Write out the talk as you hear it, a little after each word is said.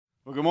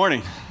Well, good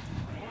morning.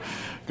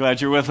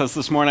 Glad you're with us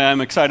this morning.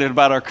 I'm excited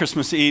about our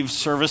Christmas Eve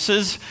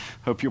services.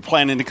 Hope you're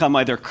planning to come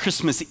either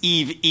Christmas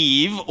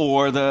Eve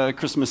or the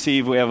Christmas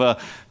Eve. We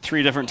have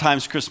 3 different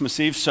times Christmas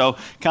Eve. So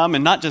come,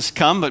 and not just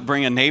come, but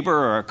bring a neighbor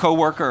or a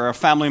coworker or a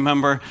family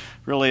member,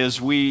 really, as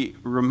we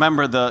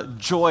remember the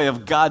joy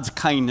of God's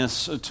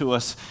kindness to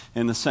us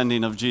in the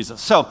sending of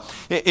Jesus. So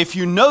if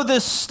you know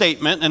this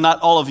statement, and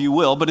not all of you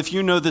will, but if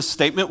you know this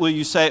statement, will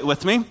you say it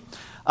with me?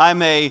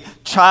 I'm a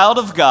child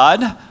of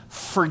God,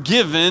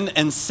 forgiven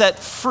and set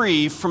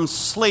free from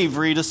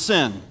slavery to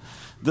sin.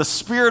 The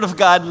Spirit of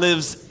God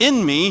lives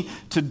in me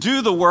to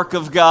do the work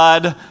of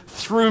God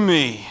through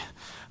me.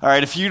 All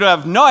right, if you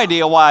have no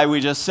idea why we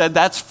just said,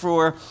 that's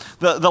for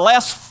the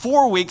last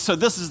 4 weeks, so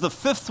this is the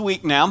 5th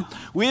week now,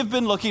 we have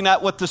been looking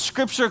at what the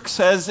Scripture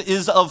says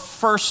is of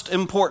first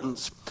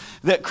importance.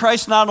 That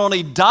Christ not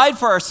only died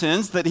for our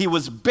sins, that he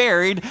was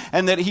buried,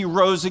 and that he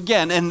rose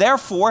again. And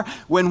therefore,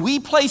 when we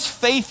place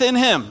faith in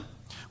him,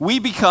 we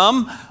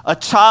become a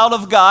child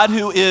of God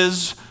who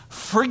is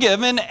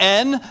forgiven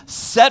and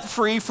set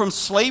free from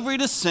slavery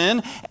to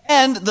sin,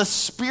 and the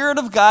Spirit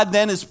of God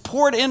then is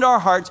poured into our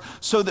hearts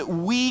so that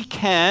we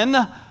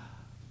can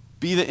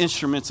be the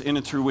instruments in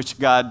and through which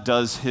God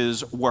does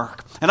his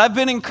work. And I've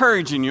been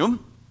encouraging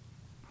you,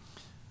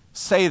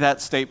 say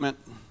that statement,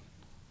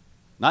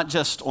 not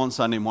just on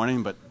Sunday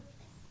morning, but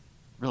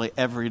really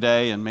every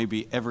day and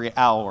maybe every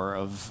hour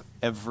of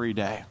every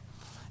day.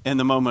 In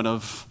the moment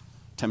of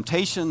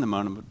temptation, the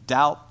moment of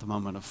doubt, the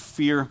moment of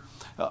fear.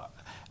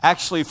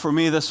 Actually, for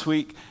me this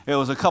week, it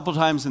was a couple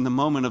times in the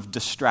moment of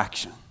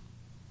distraction.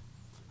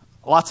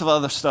 Lots of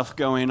other stuff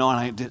going on.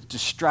 I get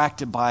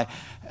distracted by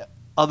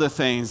other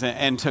things.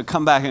 And to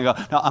come back and go,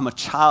 no, I'm a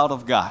child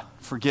of God,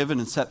 forgiven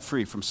and set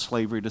free from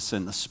slavery to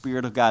sin. The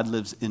Spirit of God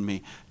lives in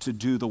me to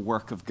do the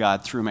work of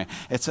God through me.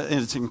 It's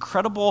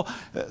incredible,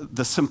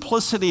 the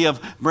simplicity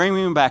of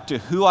bringing me back to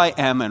who I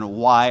am and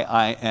why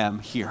I am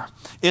here.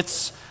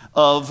 It's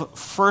of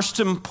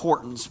first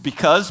importance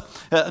because,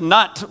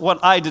 not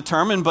what I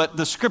determine, but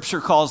the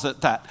Scripture calls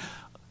it that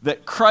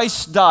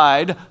Christ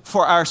died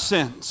for our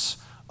sins,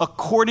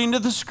 according to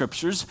the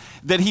Scriptures,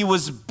 that he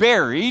was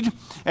buried,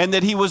 and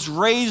that he was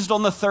raised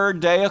on the 3rd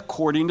day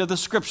according to the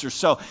Scriptures.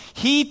 So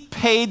he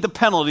paid the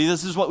penalty.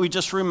 This is what we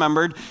just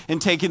remembered in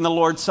taking the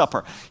Lord's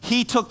Supper.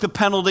 He took the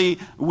penalty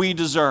we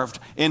deserved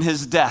in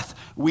his death.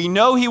 We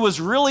know he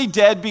was really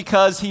dead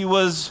because he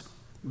was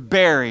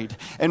buried.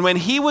 And when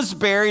he was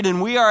buried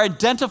and we are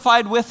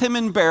identified with him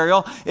in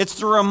burial, it's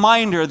the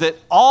reminder that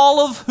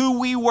all of who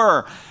we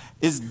were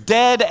is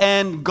dead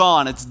and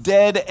gone. It's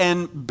dead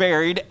and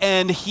buried.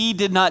 And he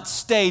did not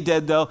stay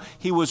dead, though.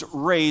 He was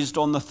raised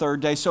on the 3rd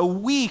day so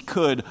we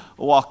could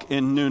walk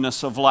in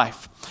newness of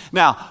life.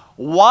 Now,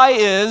 why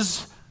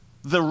is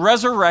the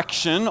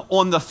resurrection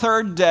on the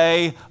 3rd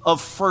day of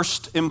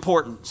first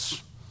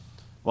importance?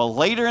 Well,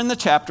 later in the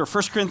chapter,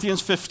 1 Corinthians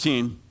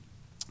 15,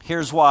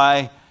 here's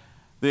why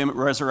the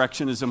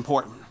resurrection is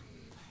important.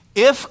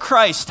 If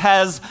Christ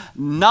has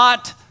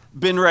not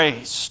been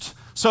raised,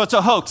 so it's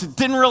a hoax, it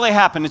didn't really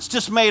happen, it's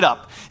just made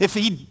up. If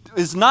he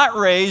is not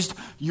raised,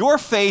 your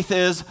faith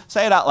is,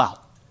 say it out loud,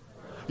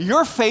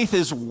 your faith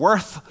is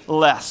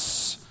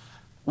worthless,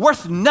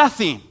 worth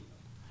nothing.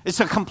 It's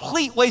a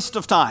complete waste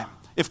of time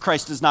if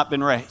Christ has not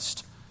been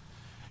raised.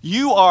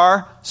 You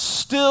are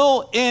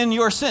still in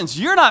your sins.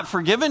 You're not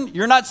forgiven,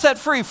 you're not set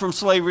free from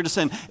slavery to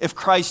sin if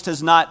Christ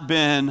has not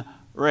been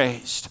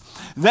raised.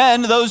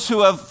 Then those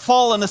who have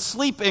fallen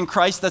asleep in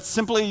Christ, that's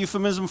simply a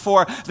euphemism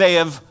for they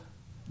have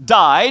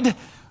died.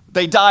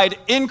 They died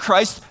in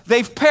Christ.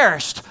 They've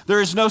perished. There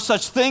is no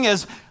such thing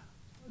as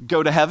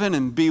go to heaven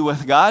and be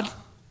with God.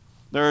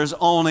 There is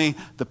only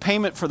the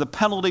payment for the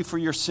penalty for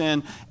your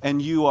sin,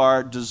 and you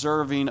are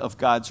deserving of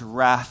God's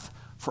wrath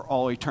for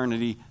all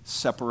eternity,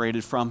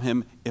 separated from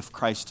him if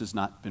Christ has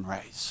not been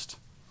raised.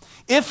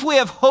 If we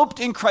have hoped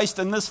in Christ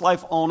in this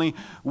life only,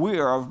 we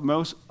are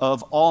most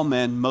of all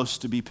men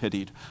most to be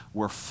pitied.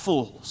 We're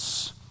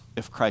fools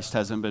if Christ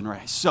hasn't been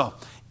raised. So,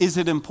 is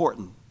it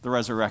important, the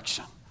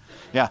resurrection?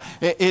 Yeah,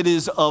 it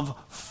is of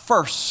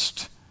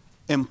first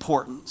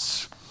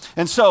importance.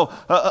 And so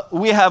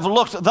we have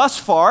looked thus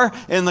far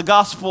in the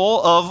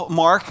Gospel of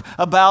Mark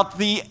about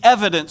the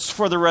evidence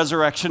for the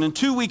resurrection. And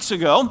 2 weeks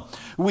ago,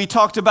 we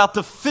talked about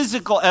the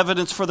physical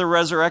evidence for the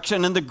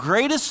resurrection. And the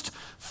greatest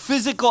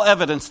physical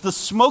evidence, the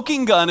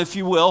smoking gun, if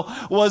you will,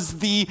 was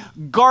the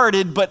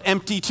guarded but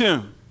empty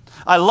tomb.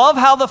 I love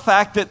how the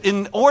fact that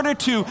in order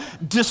to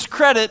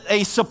discredit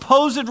a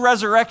supposed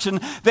resurrection,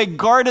 they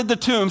guarded the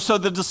tomb so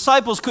the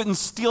disciples couldn't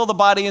steal the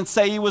body and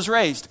say he was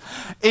raised.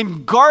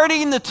 In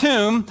guarding the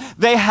tomb,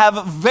 they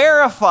have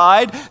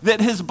verified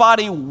that his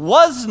body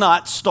was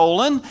not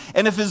stolen.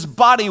 And if his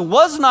body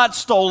was not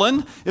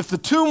stolen, if the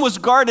tomb was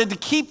guarded to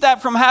keep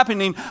that from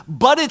happening,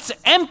 but it's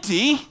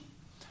empty,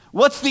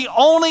 what's the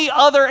only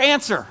other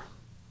answer?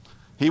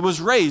 He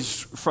was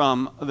raised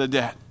from the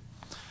dead.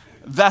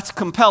 That's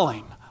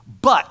compelling.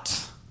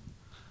 But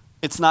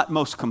it's not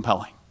most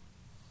compelling.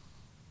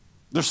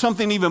 There's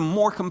something even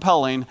more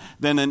compelling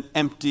than an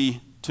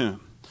empty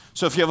tomb.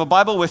 So if you have a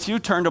Bible with you,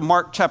 turn to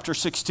Mark chapter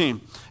 16.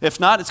 If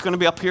not, it's going to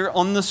be up here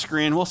on the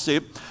screen. We'll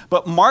see.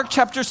 But Mark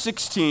chapter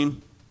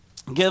 16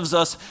 gives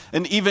us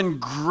an even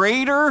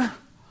greater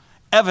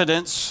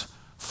evidence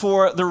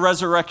for the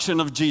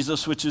resurrection of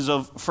Jesus, which is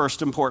of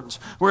first importance.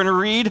 We're going to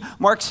read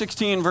Mark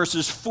 16,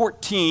 verses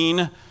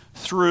 14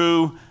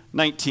 through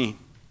 19.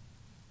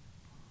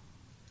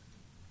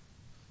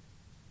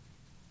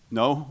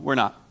 No, we're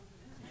not.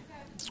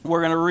 We're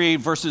going to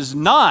read verses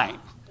 9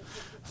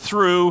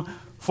 through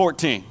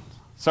 14.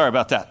 Sorry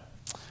about that.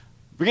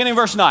 Beginning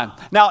verse 9.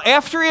 Now,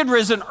 after he had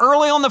risen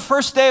early on the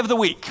first day of the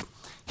week,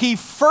 he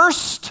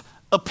first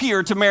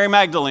appeared to Mary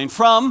Magdalene,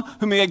 from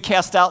whom he had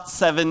cast out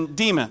 7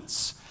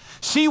 demons.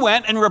 She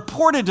went and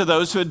reported to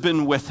those who had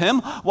been with him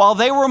while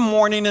they were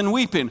mourning and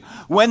weeping.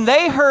 When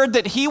they heard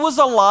that he was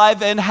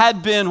alive and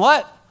had been,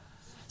 what?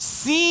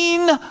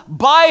 Seen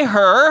by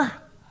her,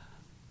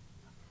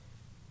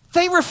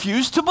 they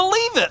refused to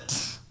believe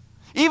it,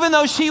 even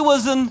though she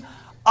was an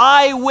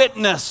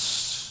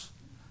eyewitness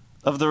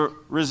of the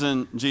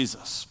risen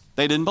Jesus.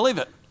 They didn't believe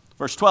it.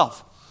 Verse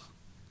 12.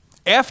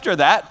 After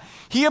that,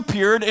 he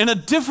appeared in a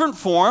different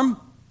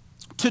form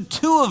to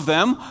 2 of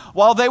them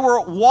while they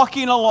were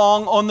walking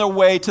along on their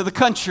way to the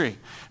country.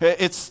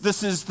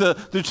 This is the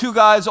 2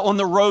 guys on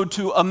the road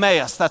to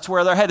Emmaus. That's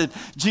where they're headed.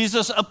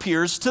 Jesus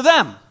appears to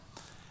them.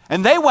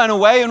 And they went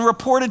away and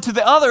reported to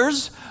the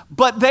others,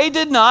 but they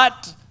did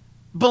not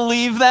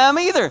believe them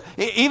either.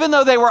 Even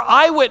though they were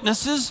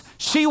eyewitnesses,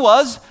 she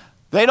was,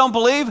 they don't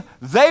believe,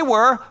 they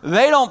were,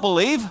 they don't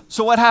believe.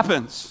 So what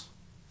happens?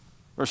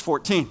 Verse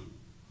 14.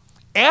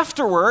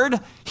 Afterward,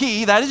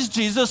 he, that is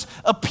Jesus,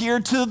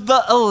 appeared to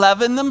the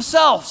 11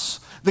 themselves.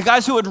 The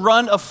guys who had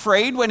run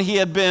afraid when he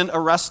had been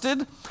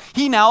arrested,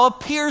 he now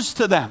appears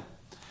to them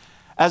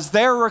as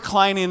they're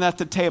reclining at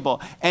the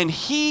table. And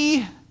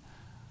he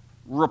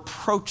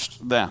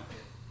reproached them.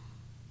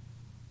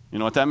 You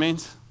know what that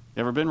means?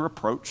 You ever been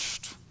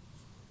reproached?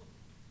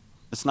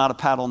 It's not a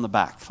pat on the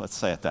back, let's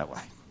say it that way.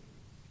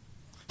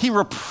 He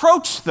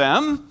reproached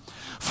them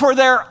for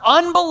their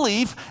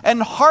unbelief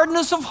and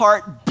hardness of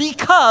heart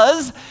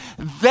because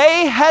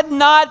they had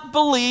not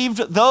believed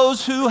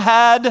those who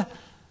had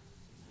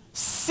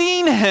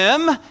seen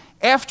him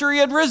after he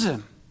had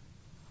risen.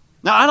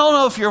 Now, I don't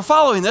know if you're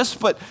following this,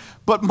 but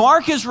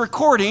Mark is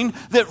recording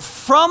that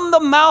from the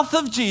mouth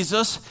of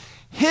Jesus,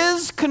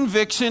 his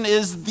conviction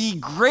is the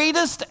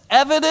greatest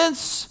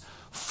evidence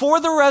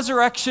for the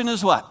resurrection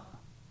is what?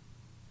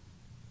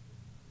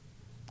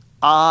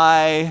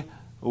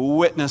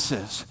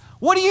 Eyewitnesses.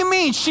 What do you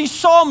mean? She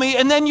saw me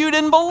and then you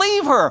didn't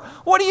believe her.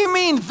 What do you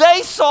mean?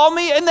 They saw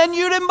me and then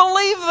you didn't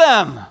believe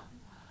them.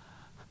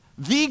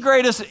 The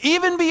greatest,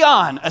 even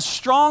beyond, as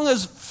strong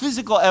as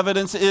physical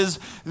evidence is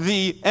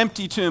the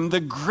empty tomb, the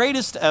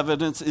greatest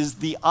evidence is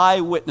the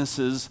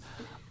eyewitnesses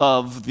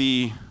of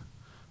the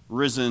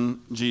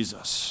risen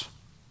Jesus.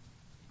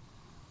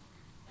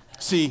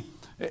 See,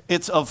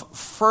 it's of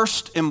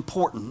first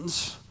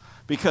importance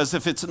because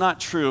if it's not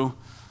true,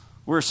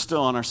 we're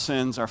still in our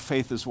sins, our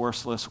faith is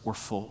worthless, we're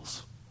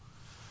fools.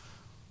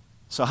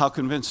 So how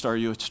convinced are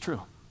you it's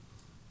true?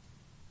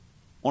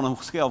 On a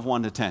scale of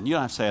 1 to 10. You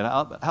don't have to say it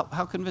out, but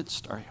how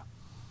convinced are you?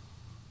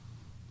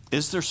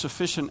 Is there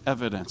sufficient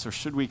evidence, or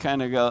should we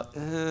kind of go,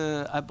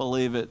 I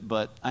believe it,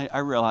 but I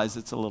realize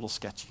it's a little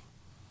sketchy?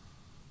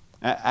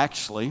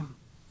 Actually,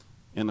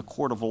 in the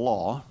court of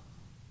law,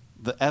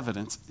 the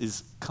evidence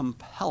is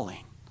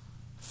compelling,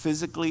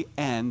 physically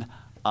and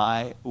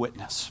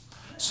eyewitness.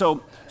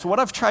 So what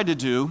I've tried to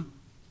do,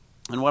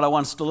 and what I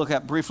want us to look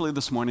at briefly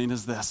this morning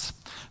is this: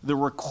 the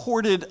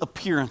recorded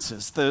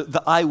appearances,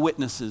 the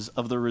eyewitnesses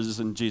of the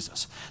risen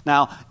Jesus.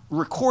 Now,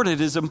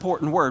 recorded is an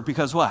important word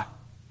because why?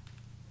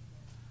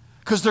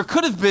 Because there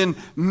could have been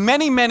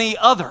many, many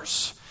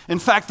others. In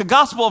fact, the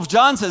Gospel of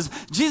John says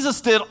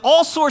Jesus did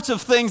all sorts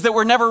of things that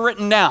were never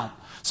written down.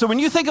 So when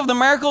you think of the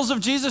miracles of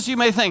Jesus, you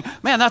may think,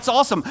 man, that's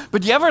awesome.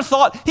 But you ever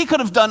thought he could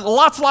have done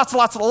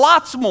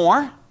lots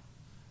more,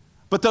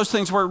 but those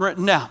things weren't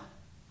written down?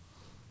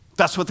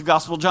 That's what the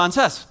Gospel of John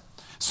says.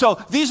 So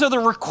these are the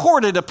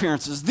recorded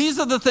appearances. These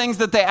are the things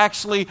that they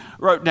actually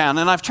wrote down.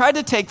 And I've tried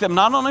to take them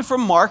not only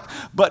from Mark,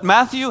 but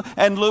Matthew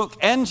and Luke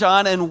and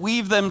John and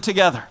weave them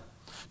together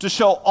to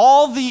show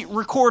all the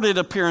recorded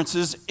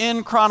appearances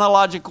in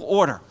chronological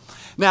order.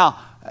 Now,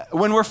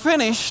 when we're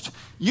finished,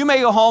 you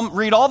may go home,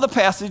 read all the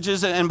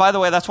passages, and by the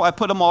way, that's why I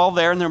put them all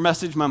there in their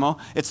message memo.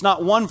 It's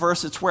not one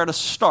verse, it's where to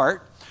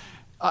start.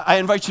 I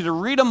invite you to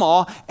read them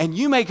all, and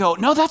you may go,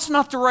 no, that's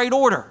not the right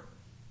order.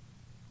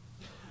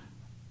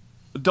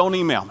 Don't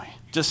email me.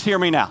 Just hear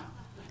me now.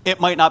 It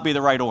might not be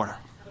the right order,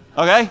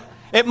 okay?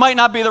 It might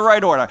not be the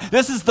right order.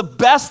 This is the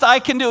best I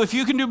can do. If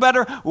you can do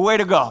better, way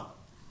to go.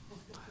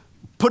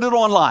 Put it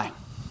online.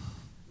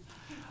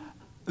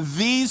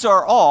 These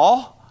are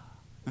all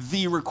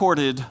the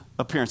recorded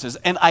appearances,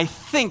 and I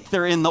think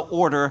they're in the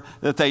order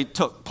that they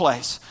took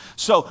place.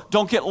 So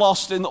don't get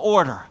lost in the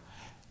order.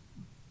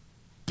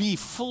 Be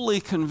fully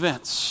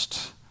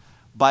convinced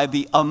by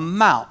the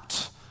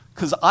amount,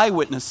 because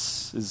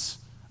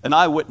an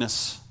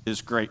eyewitness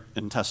is great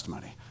in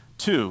testimony.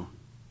 2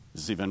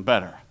 is even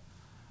better.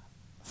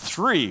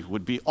 3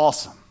 would be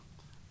awesome.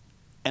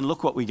 And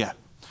look what we get.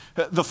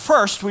 The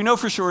first, we know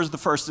for sure is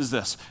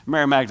this,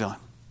 Mary Magdalene.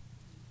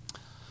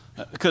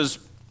 Because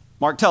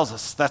Mark tells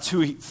us that's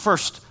who he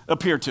first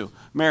appeared to,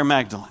 Mary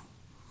Magdalene.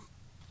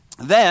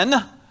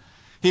 Then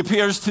he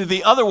appears to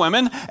the other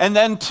women, and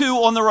then 2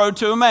 on the road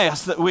to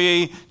Emmaus that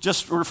we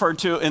just referred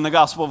to in the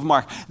Gospel of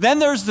Mark. Then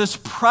there's this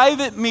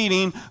private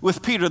meeting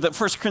with Peter that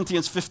 1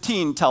 Corinthians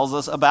 15 tells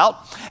us about.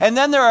 And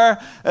then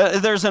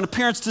there's an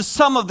appearance to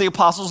some of the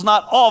apostles,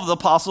 not all of the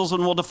apostles,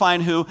 and we'll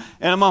define who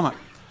in a moment.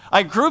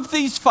 I grouped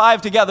these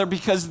 5 together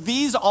because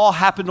these all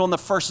happened on the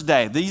first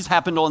day. These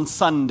happened on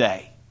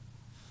Sunday.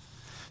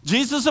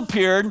 Jesus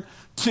appeared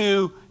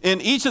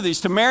in each of these,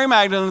 to Mary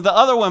Magdalene, the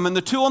other women,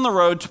 the 2 on the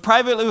road, to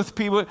privately with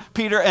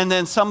Peter, and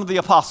then some of the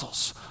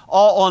apostles,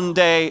 all on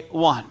day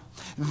 1.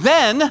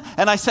 Then,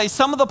 and I say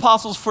some of the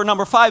apostles for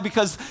number 5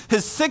 because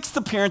his 6th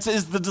appearance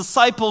is the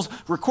disciples,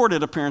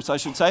 recorded appearance I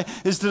should say,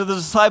 is to the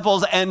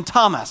disciples and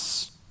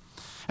Thomas.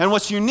 And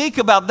what's unique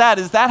about that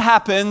is that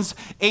happens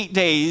 8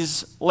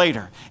 days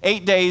later,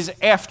 8 days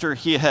after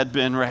he had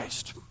been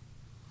raised.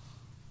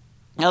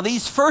 Now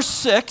these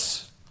first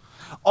 6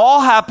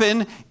 all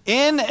happen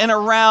in and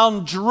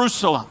around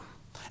Jerusalem.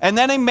 And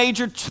then a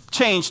major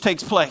change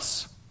takes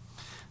place.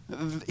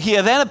 He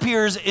then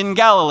appears in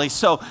Galilee.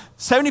 So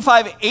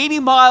 75, 80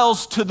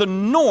 miles to the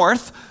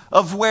north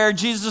of where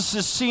Jesus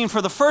is seen for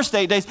the first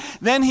 8 days.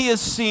 Then he is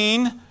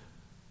seen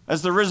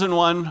as the risen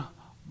one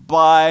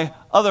by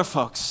other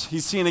folks.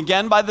 He's seen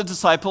again by the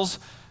disciples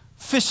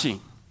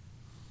fishing.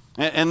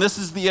 And this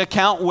is the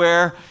account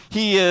where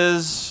he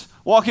is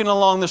walking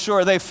along the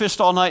shore. They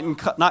fished all night and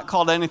not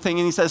caught anything.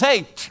 And he says,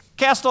 hey,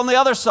 cast on the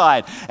other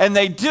side. And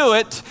they do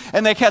it,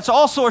 and they catch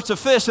all sorts of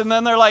fish. And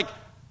then they're like,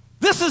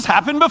 this has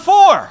happened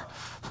before.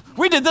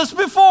 We did this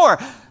before.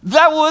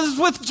 That was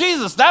with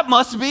Jesus. That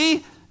must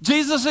be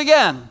Jesus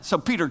again. So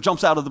Peter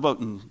jumps out of the boat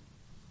and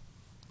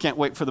can't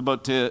wait for the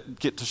boat to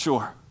get to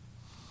shore.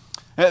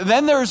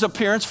 Then there's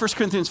appearance, 1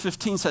 Corinthians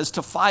 15 says,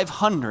 to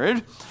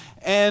 500.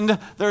 And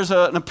there's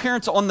an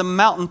appearance on the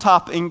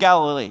mountaintop in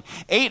Galilee.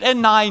 8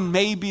 and 9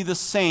 may be the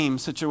same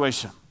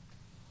situation,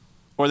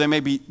 or they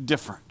may be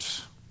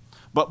different,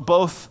 but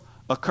both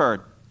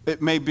occurred.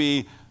 It may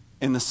be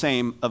in the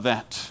same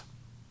event.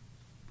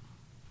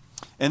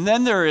 And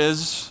then there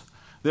is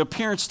the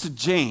appearance to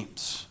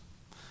James,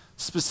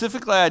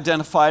 specifically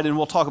identified, and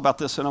we'll talk about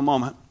this in a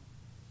moment.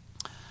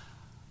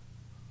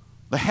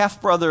 The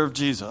half-brother of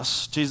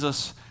Jesus.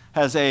 Jesus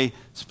has a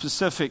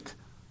specific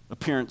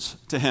appearance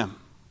to him.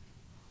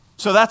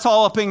 So that's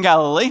all up in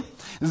Galilee.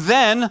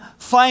 Then,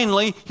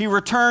 finally, he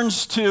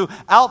returns to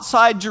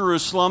outside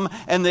Jerusalem,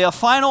 and the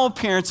final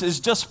appearance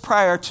is just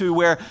prior to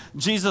where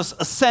Jesus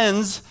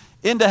ascends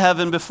into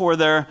heaven before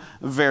their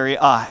very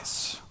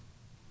eyes.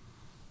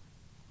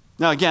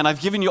 Now, again,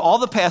 I've given you all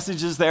the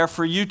passages there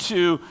for you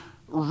to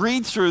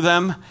read through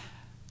them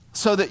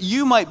so that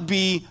you might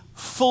be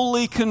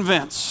fully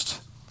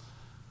convinced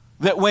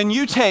that when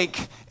you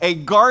take a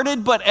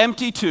guarded but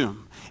empty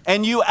tomb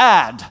and you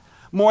add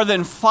more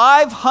than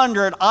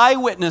 500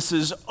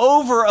 eyewitnesses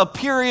over a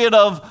period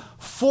of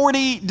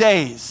 40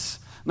 days,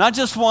 not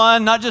just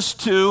 1, not just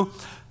 2,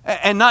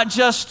 and not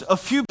just a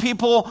few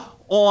people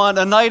on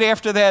a night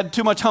after they had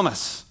too much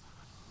hummus,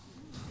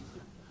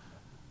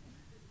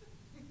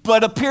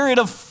 but a period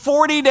of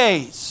 40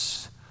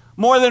 days,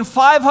 more than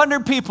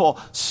 500 people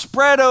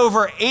spread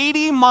over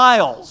 80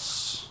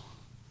 miles,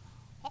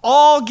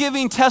 all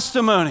giving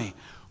testimony.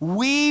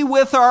 We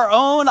with our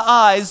own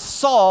eyes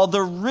saw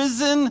the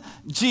risen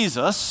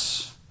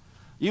Jesus.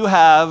 You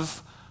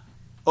have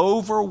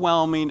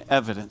overwhelming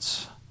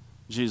evidence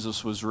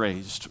Jesus was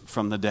raised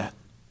from the dead.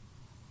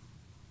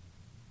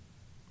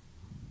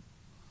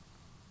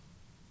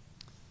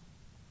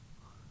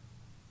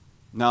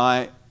 Now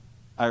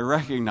I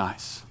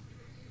recognize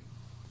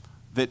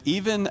that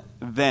even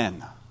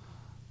then,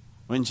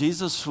 when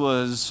Jesus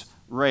was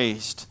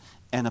raised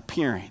and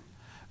appearing,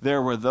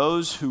 there were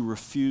those who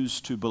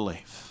refused to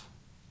believe,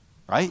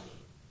 right?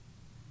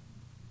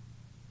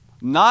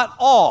 Not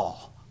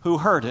all who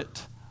heard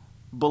it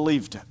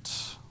believed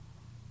it.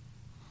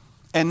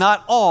 And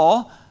not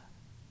all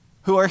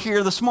who are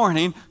here this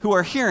morning, who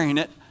are hearing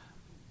it,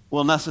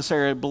 will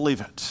necessarily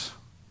believe it.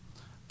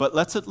 But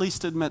let's at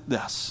least admit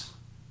this.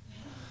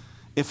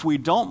 If we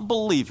don't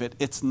believe it,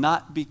 it's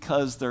not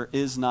because there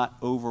is not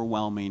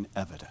overwhelming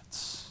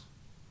evidence.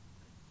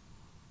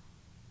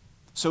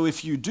 So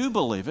if you do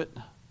believe it,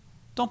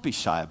 don't be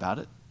shy about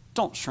it.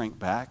 Don't shrink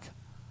back.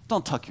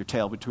 Don't tuck your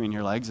tail between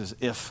your legs as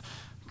if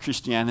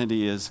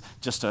Christianity is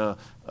just a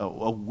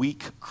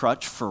weak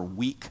crutch for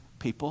weak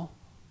people.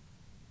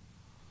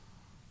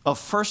 Of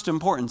first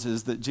importance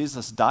is that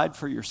Jesus died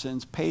for your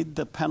sins, paid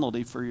the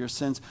penalty for your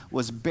sins,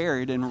 was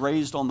buried and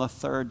raised on the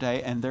 3rd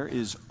day, and there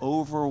is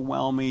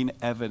overwhelming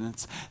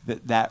evidence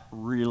that that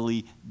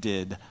really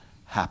did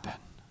happen.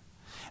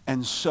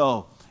 And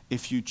so,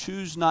 if you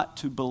choose not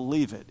to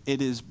believe it,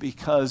 it is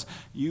because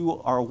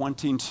you are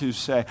wanting to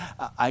say,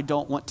 I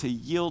don't want to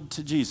yield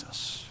to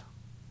Jesus.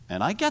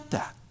 And I get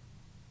that.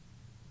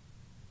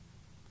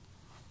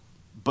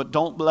 But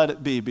don't let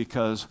it be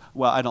because,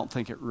 well, I don't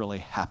think it really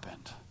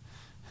happened.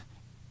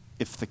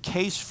 If the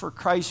case for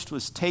Christ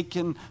was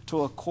taken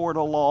to a court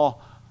of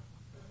law,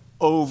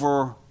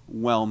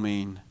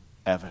 overwhelming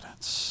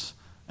evidence.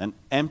 An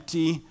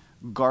empty,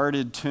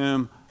 guarded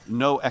tomb,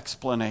 no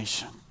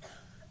explanation.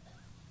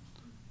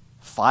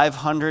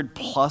 500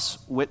 plus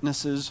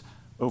witnesses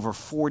over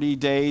 40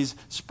 days,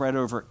 spread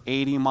over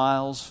 80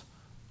 miles,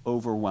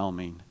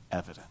 overwhelming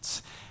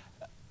evidence.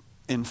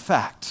 In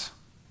fact,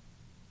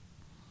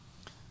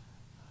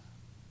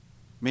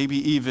 maybe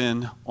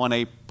even on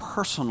a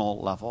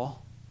personal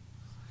level,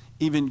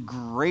 even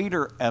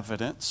greater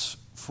evidence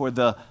for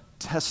the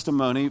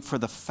testimony, for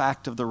the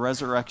fact of the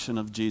resurrection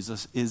of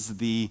Jesus is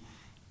the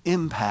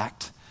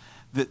impact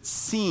that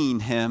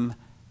seeing him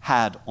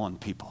had on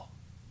people.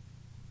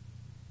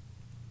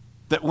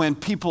 That when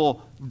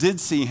people did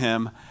see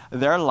him,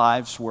 their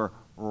lives were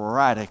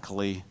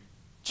radically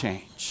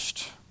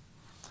changed.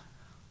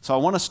 So I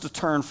want us to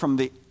turn from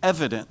the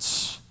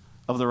evidence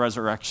of the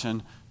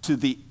resurrection to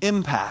the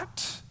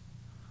impact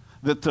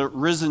that the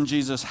risen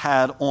Jesus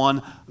had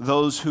on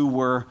those who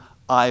were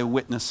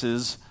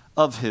eyewitnesses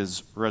of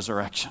his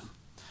resurrection.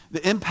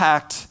 The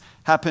impact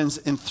happens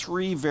in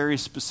three very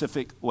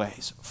specific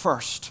ways.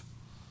 First,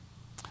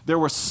 there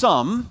were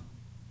some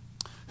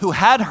who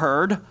had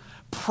heard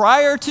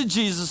prior to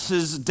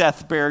Jesus'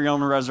 death, burial,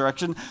 and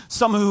resurrection,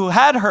 some who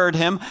had heard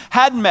him,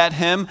 had met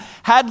him,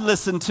 had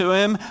listened to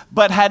him,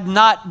 but had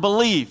not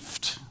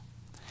believed.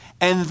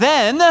 And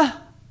then,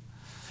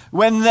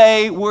 when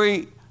they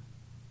were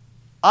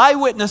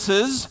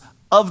eyewitnesses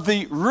of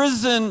the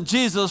risen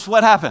Jesus,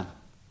 what happened?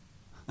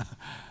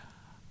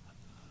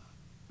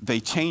 They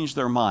changed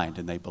their mind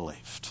and they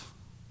believed.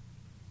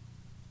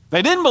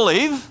 They didn't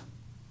believe.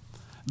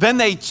 Then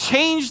they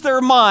changed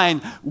their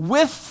mind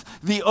with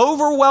the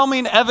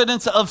overwhelming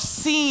evidence of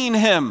seeing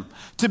him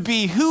to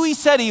be who he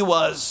said he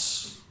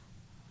was,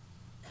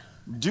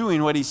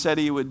 doing what he said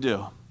he would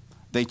do.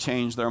 They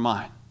changed their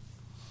mind.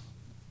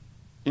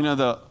 You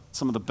know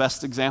some of the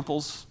best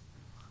examples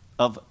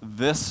of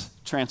this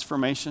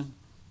transformation?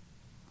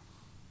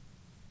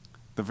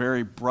 The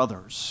very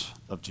brothers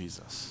of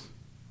Jesus.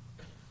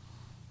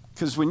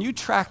 Because when you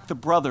track the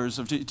brothers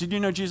of Jesus, did you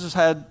know Jesus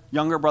had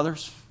younger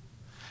brothers?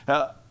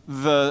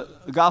 The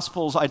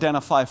Gospels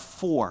identify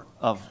 4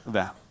 of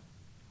them.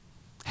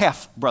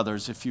 Half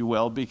brothers, if you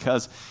will,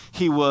 because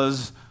he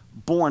was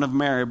born of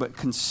Mary but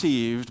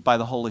conceived by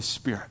the Holy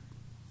Spirit.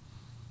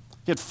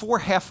 He had 4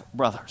 half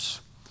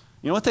brothers.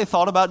 You know what they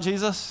thought about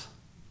Jesus?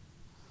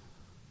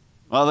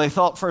 Well, they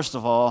thought, first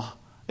of all,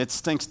 it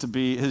stinks to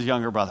be his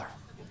younger brother.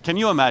 Can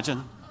you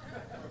imagine?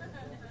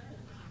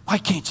 Why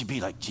can't you be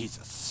like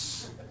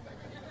Jesus?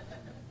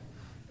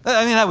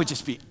 I mean, that would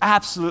just be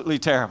absolutely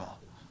terrible.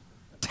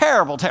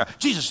 Terrible, terrible.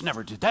 Jesus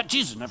never did that.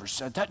 Jesus never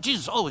said that.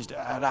 Jesus always did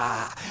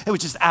that. It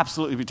would just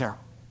absolutely be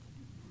terrible.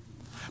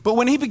 But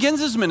when he begins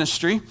his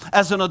ministry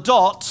as an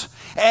adult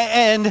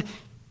and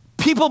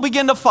people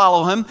begin to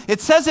follow him,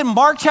 it says in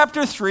Mark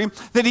chapter 3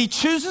 that he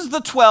chooses the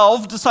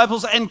 12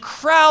 disciples and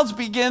crowds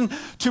begin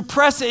to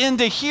press in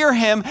to hear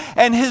him.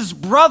 And his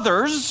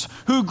brothers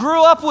who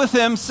grew up with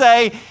him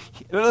say,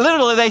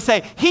 literally they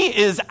say, he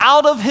is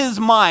out of his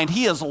mind.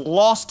 He has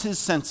lost his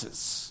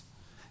senses.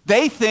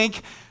 They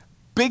think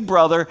Big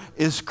Brother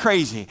is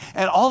crazy.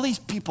 And all these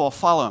people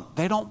follow him.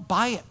 They don't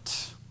buy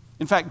it.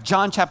 In fact,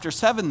 John chapter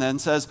 7 then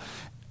says,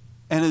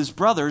 and his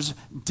brothers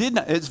did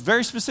not, it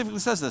very specifically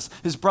says this,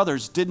 his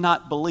brothers did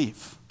not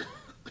believe.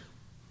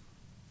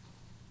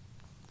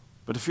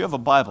 But if you have a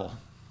Bible,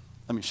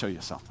 let me show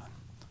you something.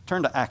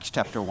 Turn to Acts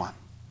chapter 1.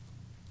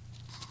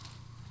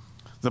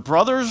 The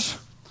brothers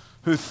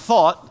who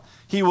thought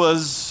he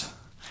was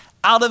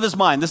out of his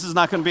mind. This is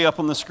not going to be up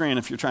on the screen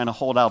if you're trying to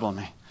hold out on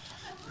me.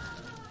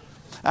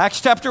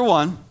 Acts chapter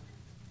 1,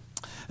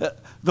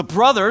 the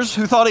brothers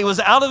who thought he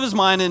was out of his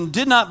mind and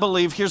did not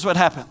believe, here's what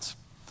happens.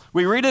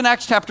 We read in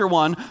Acts chapter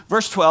 1,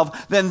 verse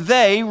 12, then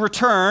they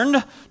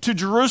returned to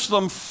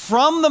Jerusalem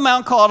from the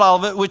mount called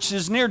Olivet, which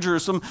is near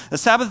Jerusalem, a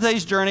Sabbath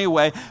day's journey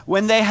away.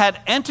 When they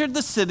had entered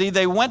the city,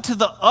 they went to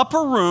the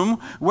upper room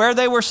where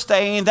they were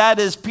staying, that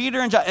is Peter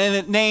and John, and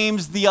it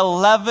names the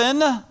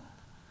 11,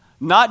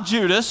 not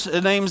Judas,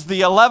 it names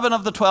the 11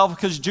 of the 12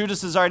 because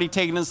Judas has already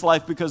taken his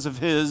life because of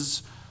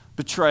his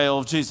betrayal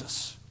of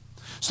Jesus.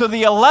 So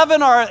the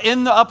 11 are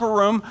in the upper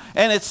room,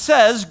 and it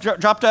says,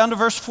 drop down to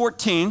verse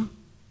 14,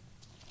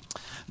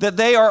 that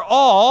they are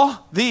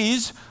all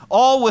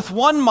with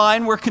one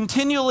mind, were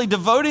continually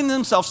devoting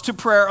themselves to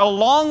prayer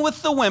along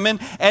with the women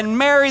and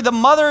Mary, the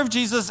mother of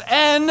Jesus,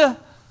 and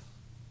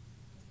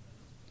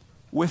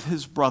with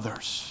his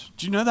brothers.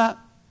 Do you know that?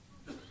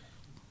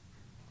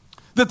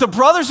 That the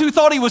brothers who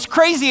thought he was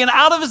crazy and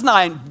out of his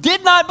mind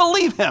did not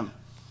believe him.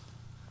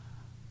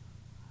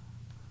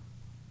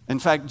 In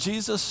fact,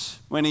 Jesus,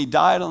 when he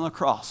died on the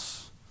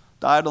cross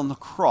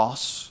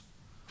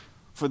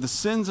for the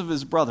sins of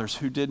his brothers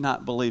who did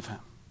not believe him.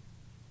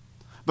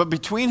 But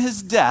between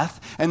his death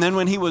and then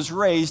when he was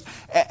raised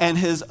and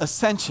his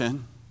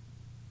ascension,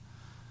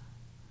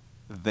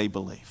 they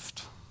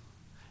believed.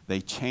 they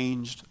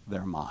changed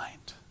their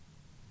mind.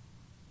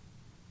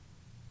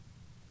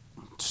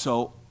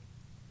 So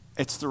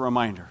it's the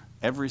reminder.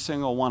 Every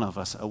single one of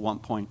us at one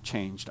point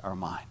changed our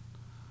mind.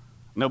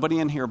 Nobody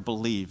in here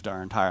believed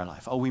our entire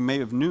life. Oh, we may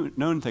have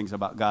known things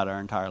about God our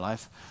entire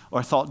life,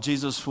 or thought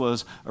Jesus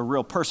was a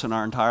real person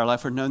our entire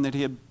life, or known that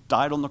he had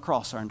died on the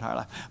cross our entire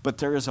life. But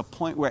there is a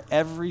point where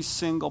every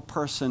single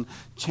person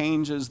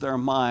changes their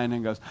mind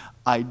and goes,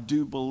 I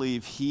do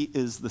believe he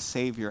is the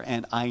Savior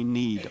and I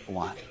need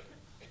one.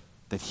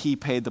 That he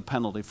paid the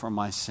penalty for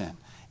my sin.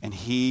 And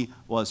he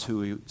was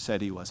who he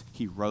said he was.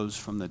 He rose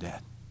from the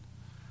dead.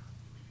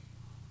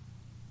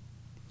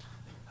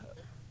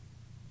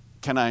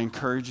 Can I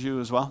encourage you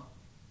as well?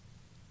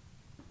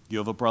 You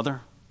have a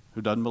brother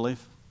who doesn't believe,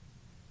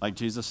 like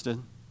Jesus did.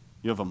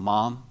 You have a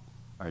mom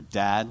or a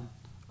dad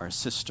or a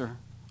sister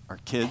or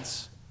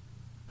kids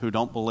who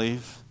don't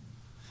believe.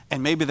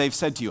 And maybe they've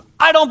said to you,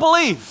 I don't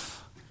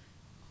believe.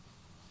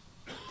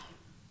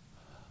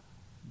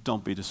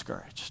 Don't be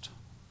discouraged.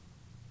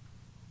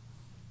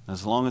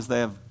 As long as they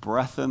have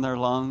breath in their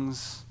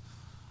lungs,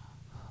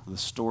 the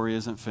story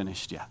isn't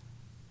finished yet.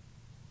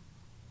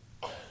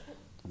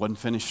 It wasn't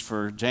finished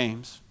for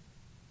James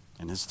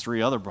and his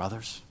 3 other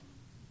brothers.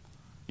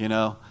 You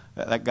know,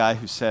 that guy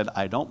who said,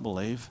 I don't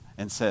believe,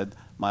 and said,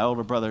 my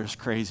older brother is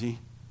crazy,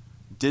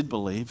 did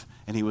believe,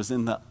 and he was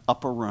in the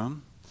upper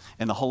room,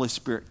 and the Holy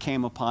Spirit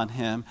came upon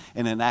him.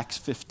 And in Acts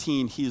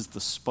 15, he is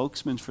the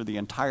spokesman for the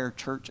entire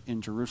church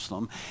in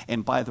Jerusalem.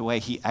 And by the way,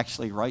 he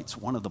actually writes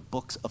one of the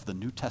books of the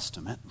New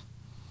Testament.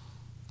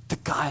 The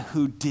guy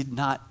who did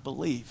not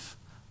believe,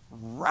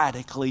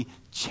 radically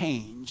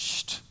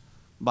changed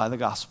by the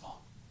gospel.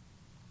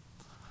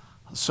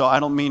 So I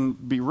don't mean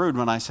be rude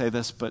when I say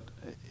this, but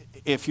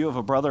if you have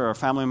a brother or a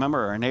family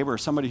member or a neighbor or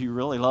somebody you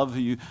really love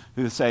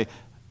who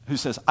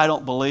says, I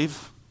don't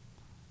believe,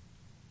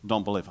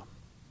 don't believe them.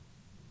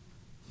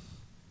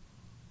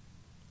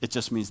 It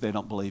just means they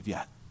don't believe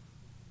yet.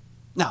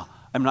 Now,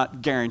 I'm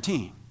not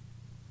guaranteeing.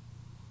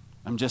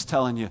 I'm just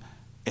telling you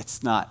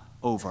it's not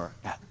over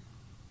yet.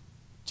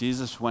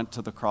 Jesus went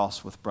to the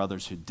cross with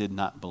brothers who did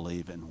not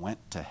believe and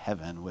went to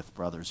heaven with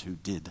brothers who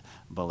did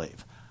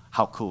believe.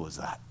 How cool is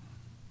that?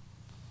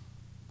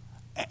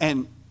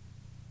 And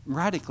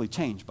radically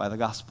changed by the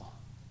gospel.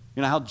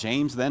 You know how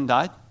James then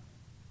died?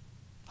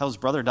 How his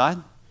brother died?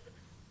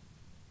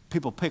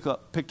 People picked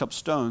up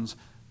stones,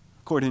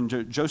 according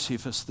to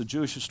Josephus, the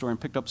Jewish historian,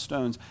 picked up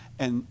stones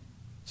and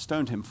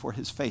stoned him for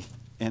his faith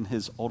in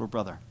his older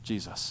brother,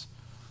 Jesus,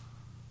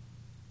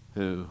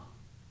 who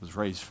was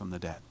raised from the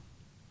dead.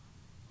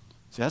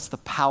 See, that's the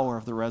power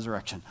of the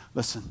resurrection.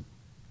 Listen,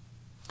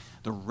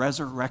 the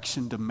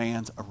resurrection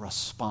demands a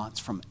response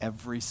from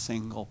every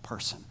single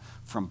person,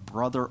 from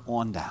brother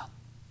on down,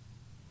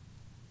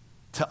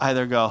 to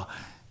either go,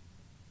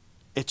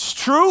 it's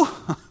true,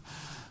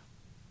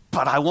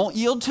 but I won't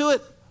yield to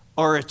it,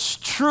 or it's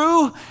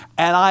true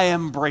and I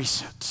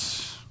embrace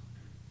it.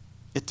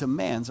 It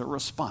demands a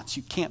response.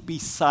 You can't be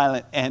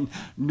silent and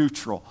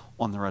neutral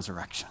on the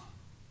resurrection.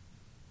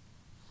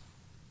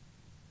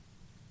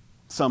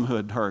 Some who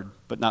had heard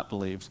but not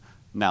believed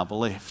now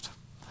believed.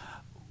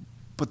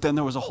 But then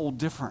there was a whole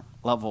different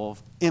level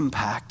of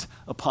impact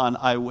upon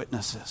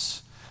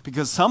eyewitnesses,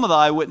 because some of the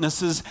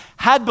eyewitnesses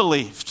had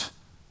believed,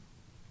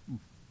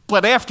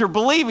 but after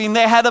believing,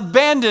 they had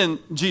abandoned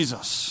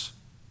Jesus.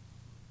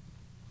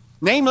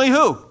 Namely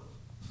who?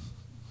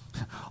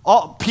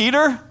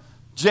 Peter,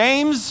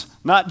 James,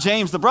 not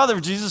James the brother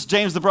of Jesus,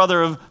 James the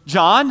brother of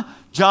John,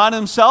 John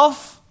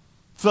himself,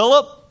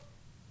 Philip,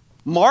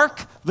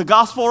 Mark, the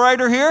gospel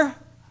writer here.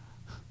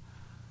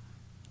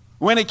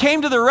 When it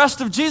came to the rest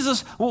of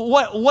Jesus,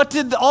 what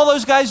did all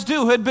those guys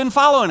do who had been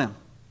following him?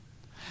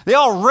 They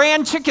all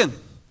ran chicken.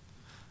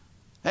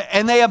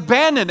 And they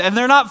abandoned, and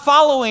they're not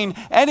following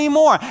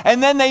anymore.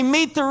 And then they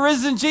meet the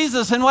risen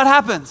Jesus, and what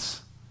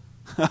happens?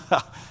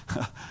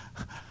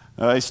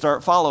 They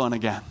start following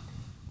again.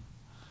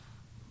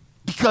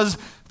 Because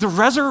the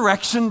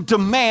resurrection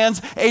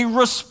demands a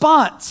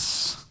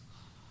response.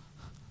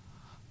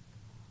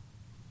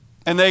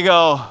 And they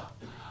go,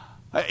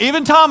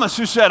 even Thomas,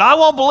 who said, I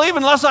won't believe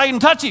unless I can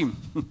touch him.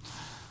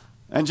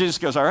 And Jesus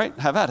goes, all right,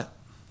 have at it.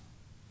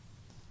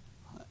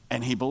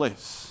 And he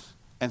believes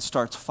and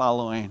starts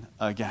following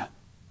again.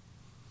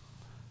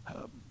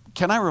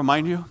 Can I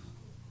remind you?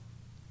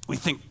 We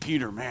think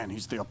Peter, man,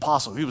 he's the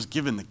apostle. He was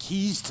given the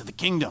keys to the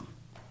kingdom.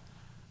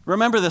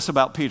 Remember this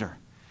about Peter.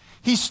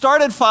 He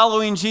started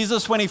following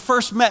Jesus when he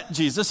first met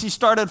Jesus. He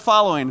started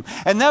following.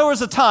 And there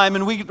was a time,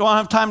 and we don't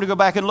have time to go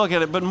back and look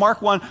at it, but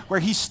Mark 1, where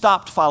he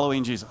stopped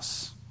following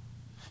Jesus.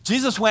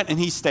 Jesus went and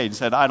he stayed and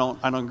said, I don't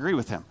agree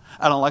with him.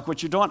 I don't like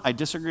what you're doing. I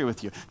disagree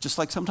with you. Just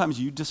like sometimes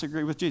you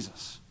disagree with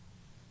Jesus.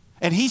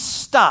 And he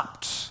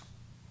stopped.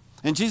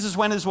 And Jesus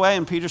went his way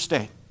and Peter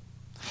stayed.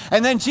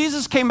 And then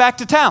Jesus came back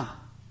to town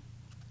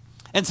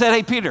and said,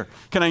 hey, Peter,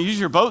 can I use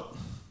your boat?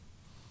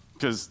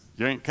 Because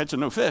you ain't catching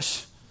no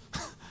fish.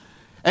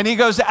 And he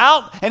goes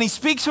out and he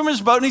speaks from his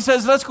boat and he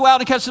says, let's go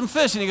out and catch some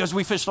fish. And he goes,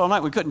 we fished all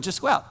night. We couldn't.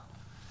 Just go out.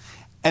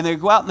 And they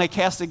go out and they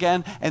cast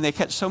again, and they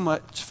catch so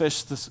much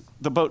fish,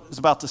 the boat is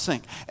about to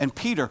sink. And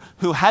Peter,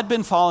 who had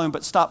been following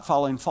but stopped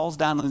following, falls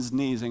down on his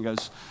knees and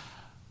goes,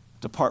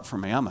 "Depart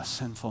from me, I'm a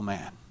sinful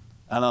man."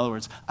 In other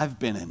words, I've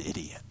been an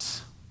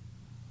idiot.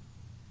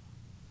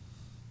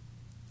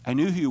 I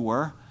knew who you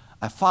were,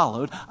 I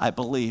followed, I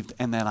believed,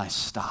 and then I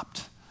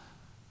stopped.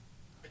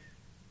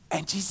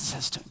 And Jesus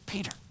says to him,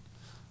 "Peter,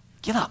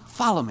 get up,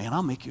 follow me, and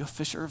I'll make you a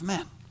fisher of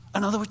men."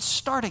 In other words,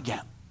 start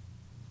again.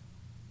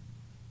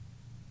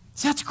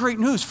 See, that's great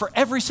news for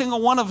every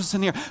single one of us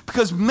in here,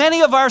 because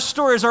many of our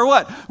stories are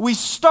what? We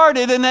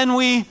started and then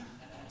we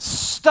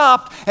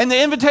stopped, and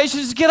the invitation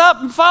is get up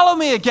and follow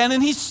me again,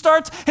 and he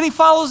starts and he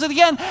follows it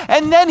again,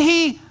 and then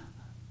he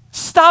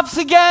stops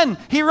again.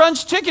 He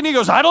runs chicken. He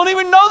goes, "I don't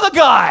even know the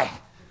guy."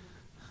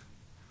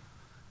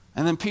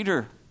 And then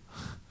Peter,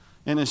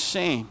 in his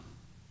shame,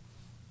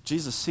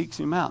 Jesus seeks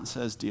him out and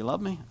says, "Do you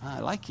love me? I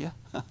like you.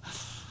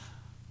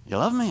 You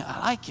love me? I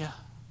like you.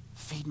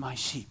 Feed my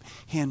sheep."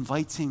 He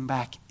invites him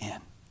back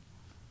in.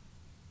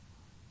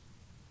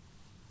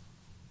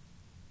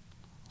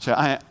 So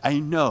I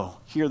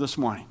know here this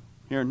morning,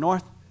 here in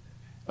North,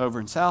 over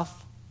in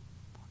South,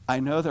 I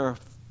know there are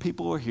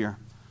people who are here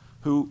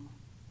who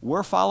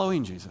were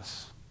following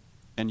Jesus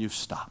and you've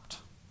stopped.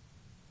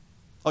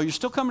 Oh, you're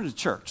still coming to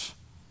church.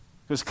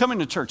 Because coming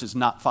to church is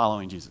not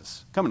following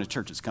Jesus. Coming to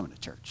church is coming to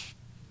church.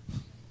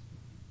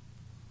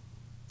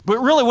 But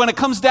really, when it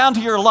comes down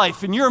to your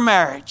life and your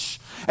marriage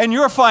and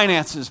your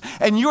finances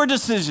and your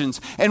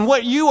decisions and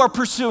what you are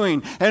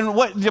pursuing and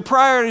what the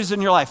priorities in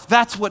your life,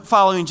 that's what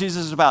following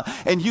Jesus is about.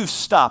 And you've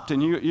stopped,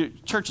 and your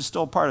church is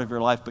still a part of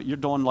your life, but you're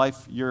doing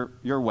life your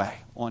way,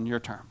 on your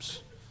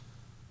terms.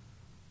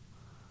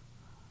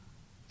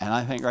 And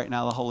I think right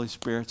now the Holy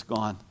Spirit's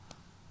gone,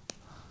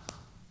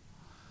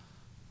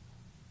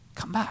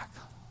 come back.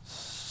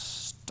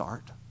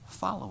 Start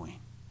following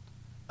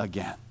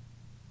again.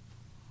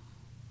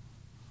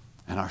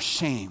 And our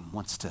shame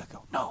wants to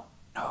go, no.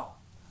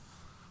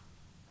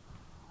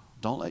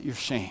 Don't let your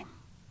shame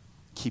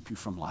keep you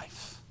from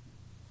life.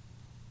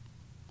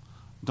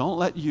 Don't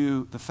let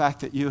the fact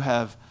that you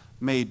have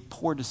made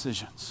poor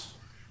decisions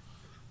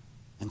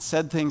and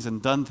said things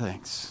and done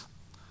things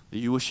that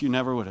you wish you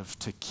never would have,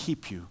 to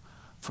keep you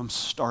from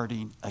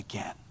starting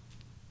again.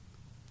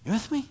 You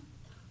with me?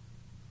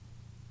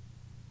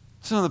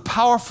 Some of the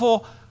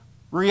powerful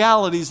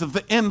realities of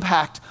the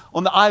impact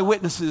on the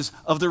eyewitnesses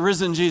of the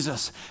risen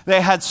Jesus.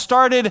 They had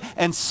started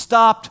and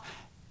stopped,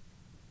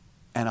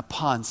 and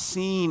upon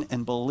seeing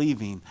and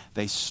believing,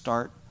 they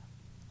start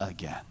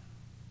again.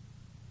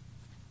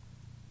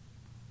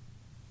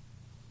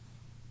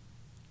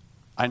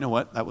 I know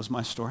what? That was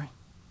my story.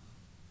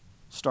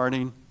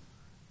 Starting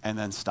and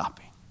then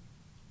stopping.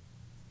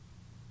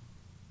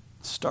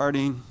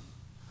 Starting,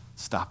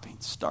 stopping,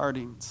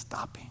 starting,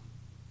 stopping.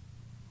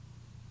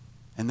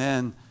 And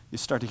then you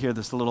start to hear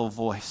this little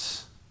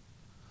voice.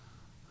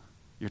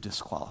 You're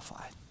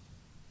disqualified.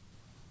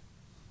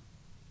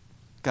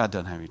 God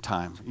doesn't have any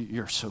time.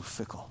 You're so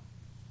fickle.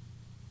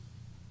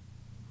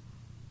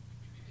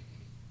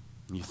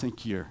 And you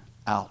think you're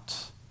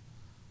out.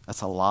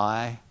 That's a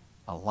lie,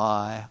 a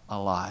lie, a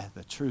lie.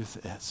 The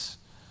truth is,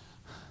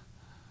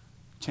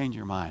 change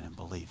your mind and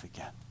believe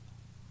again.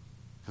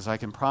 Because I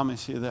can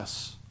promise you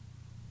this.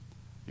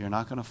 You're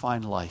not going to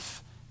find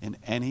life in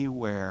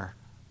anywhere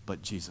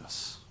but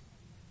Jesus.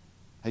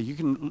 Hey, you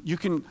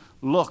can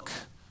look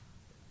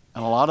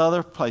in a lot of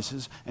other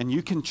places, and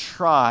you can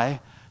try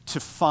to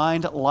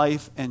find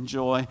life and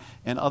joy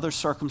in other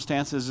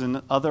circumstances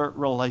and other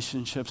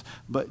relationships.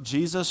 But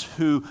Jesus,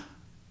 who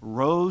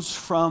rose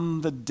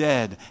from the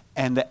dead,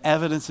 and the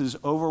evidence is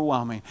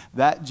overwhelming,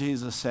 that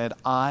Jesus said,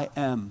 "I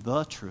am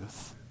the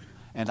truth,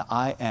 and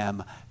I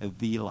am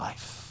the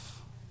life."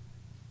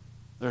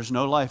 There's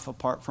no life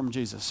apart from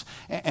Jesus.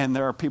 And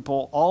there are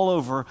people all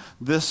over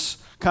this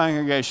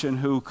congregation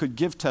who could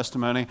give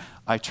testimony.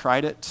 I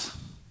tried it,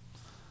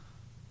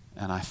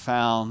 and I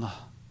found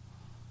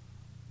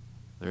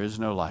there is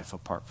no life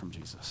apart from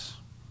Jesus.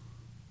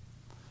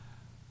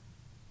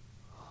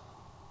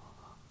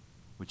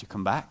 Would you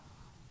come back?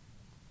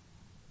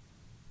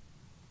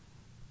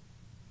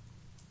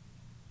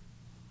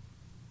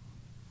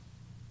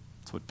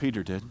 That's what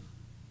Peter did.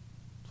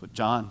 That's what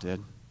John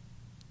did.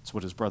 It's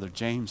what his brother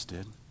James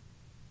did.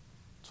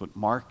 It's what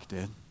Mark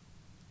did.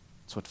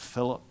 It's what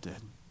Philip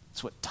did.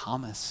 It's what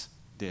Thomas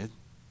did.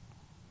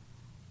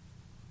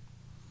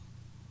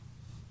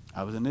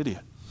 I was an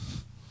idiot.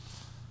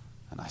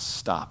 And I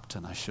stopped,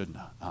 and I shouldn't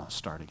have. I'll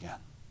start again.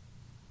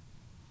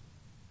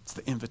 It's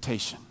the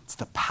invitation. It's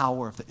the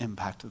power of the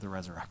impact of the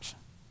resurrection.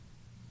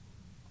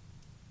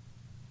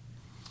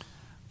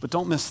 But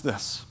don't miss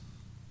this.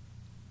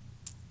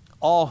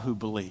 All who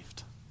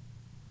believed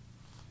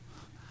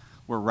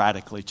were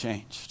radically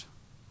changed.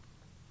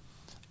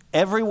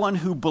 Everyone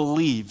who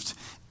believed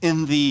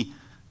in the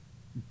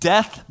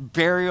death,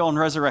 burial, and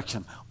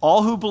resurrection,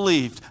 all who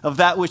believed of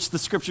that which the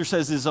Scripture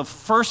says is of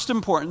first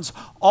importance,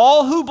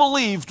 all who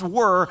believed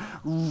were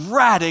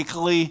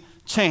radically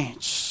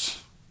changed.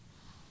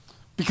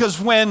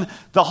 Because when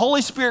the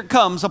Holy Spirit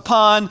comes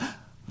upon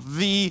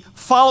the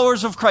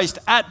followers of Christ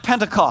at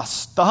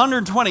Pentecost, the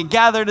 120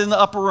 gathered in the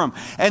upper room,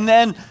 and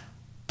then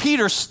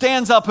Peter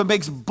stands up and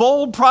makes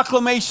bold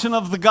proclamation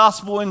of the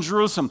gospel in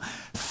Jerusalem.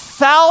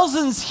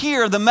 Thousands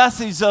hear the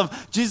message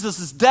of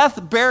Jesus'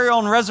 death, burial,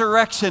 and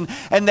resurrection,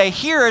 and they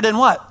hear it and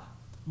what?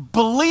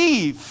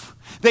 Believe.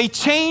 They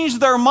change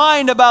their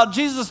mind about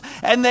Jesus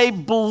and they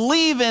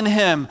believe in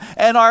him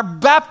and are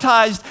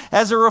baptized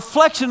as a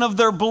reflection of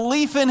their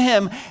belief in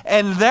him,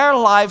 and their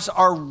lives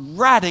are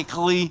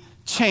radically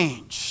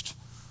changed.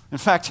 In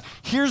fact,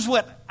 here's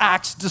what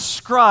Acts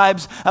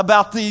describes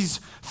about these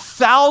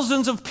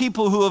thousands of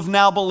people who have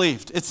now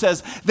believed. It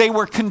says, they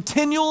were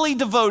continually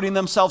devoting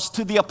themselves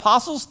to the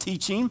apostles'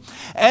 teaching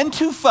and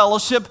to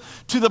fellowship,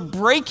 to the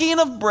breaking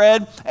of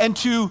bread, and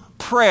to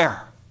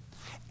prayer.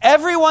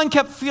 Everyone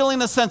kept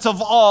feeling a sense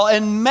of awe,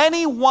 and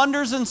many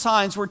wonders and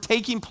signs were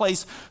taking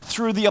place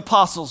through the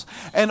apostles.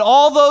 And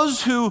all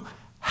those who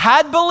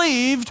had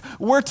believed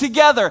were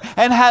together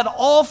and had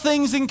all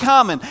things in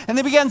common. And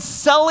they began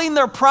selling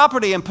their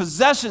property and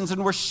possessions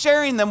and were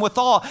sharing them with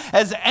all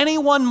as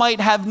anyone might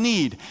have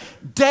need.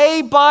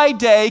 Day by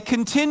day,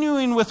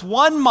 continuing with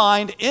one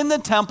mind in the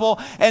temple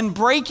and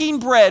breaking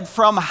bread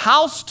from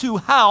house to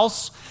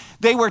house,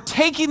 they were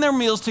taking their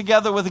meals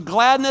together with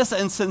gladness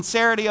and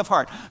sincerity of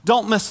heart.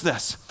 Don't miss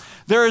this.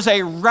 There is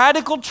a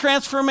radical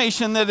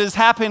transformation that is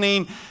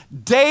happening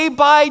day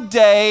by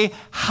day,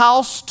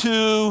 house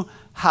to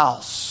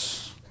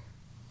house.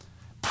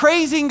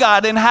 Praising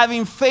God and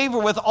having favor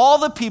with all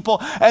the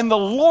people, and the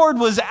Lord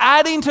was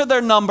adding to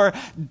their number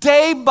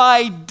day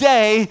by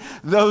day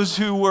those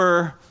who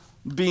were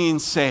being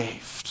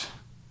saved.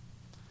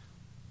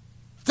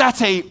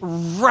 That's a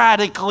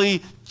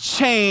radically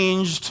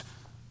changed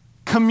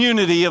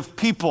community of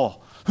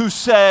people who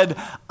said,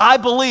 I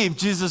believe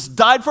Jesus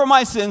died for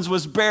my sins,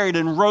 was buried,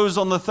 and rose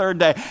on the third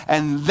day.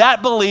 And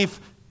that belief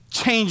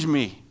changed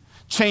me.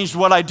 Changed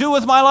what I do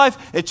with my life.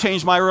 It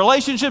changed my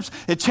relationships.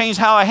 It changed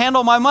how I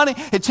handle my money.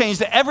 It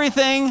changed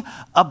everything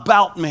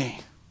about me.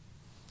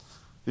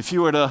 If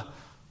you were to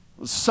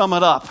sum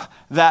it up,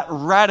 that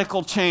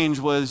radical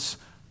change was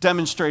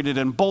demonstrated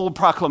in bold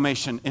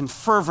proclamation, in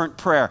fervent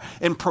prayer,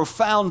 in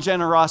profound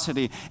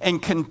generosity,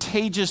 and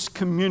contagious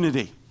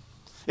community.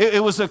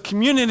 It was a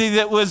community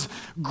that was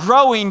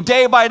growing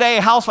day by day,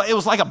 house by. It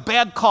was like a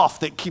bad cough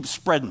that keeps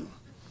spreading.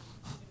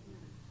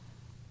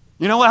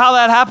 You know how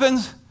that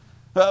happens?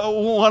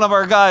 One of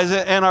our guys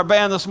in our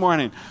band this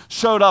morning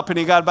showed up and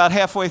he got about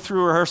halfway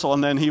through rehearsal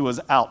and then he was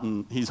out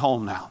and he's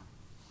home now.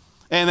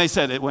 And they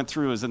said it went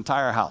through his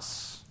entire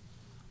house.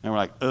 And we're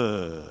like,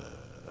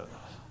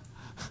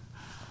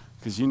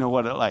 because you know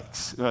what it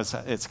likes.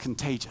 It's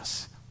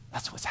contagious.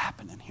 That's what's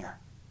happening here.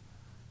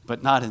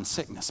 But not in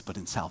sickness, but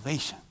in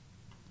salvation.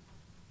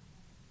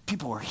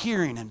 People are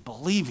hearing and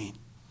believing.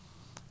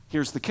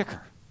 Here's the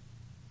kicker.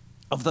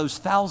 Of those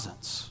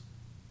thousands,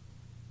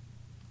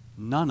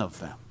 none of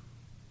them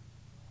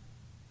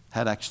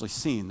had actually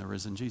seen the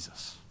risen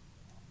Jesus.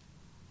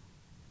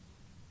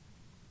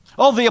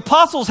 Oh, the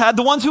apostles had,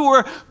 the ones who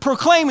were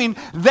proclaiming,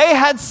 they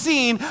had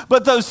seen,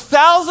 but those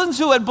thousands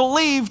who had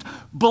believed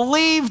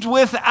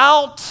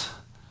without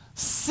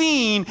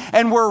seeing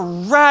and were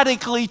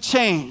radically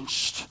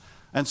changed.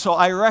 And so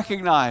I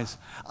recognize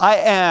I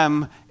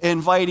am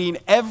inviting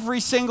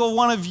every single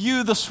one of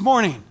you this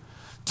morning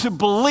to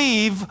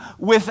believe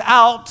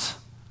without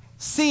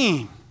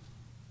seeing.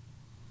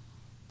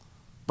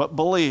 But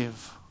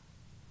believe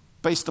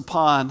based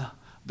upon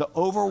the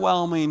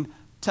overwhelming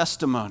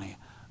testimony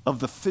of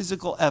the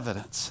physical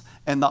evidence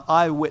and the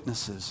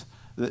eyewitnesses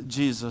that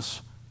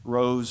Jesus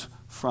rose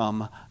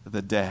from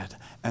the dead.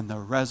 And the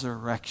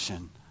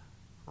resurrection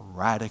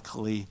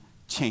radically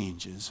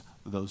changes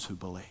those who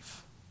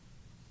believe.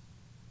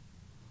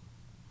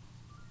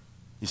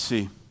 You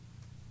see,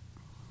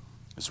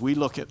 as we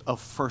look at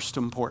of first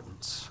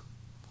importance,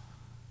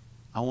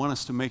 I want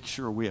us to make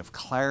sure we have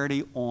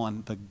clarity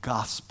on the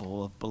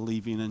gospel of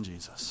believing in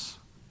Jesus.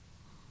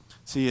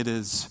 See, it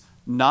is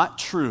not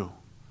true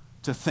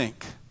to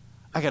think,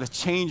 I got to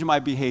change my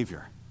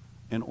behavior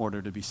in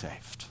order to be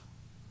saved.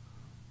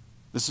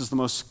 This is the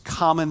most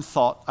common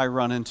thought I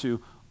run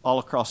into all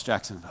across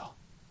Jacksonville.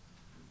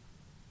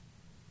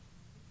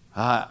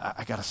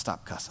 I got to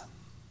stop cussing.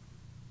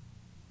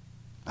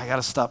 I got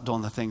to stop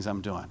doing the things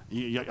I'm doing.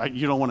 You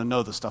don't want to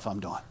know the stuff I'm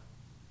doing.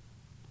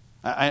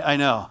 I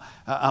know.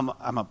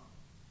 I'm a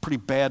pretty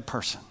bad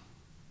person.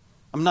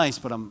 I'm nice,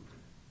 but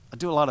I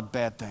do a lot of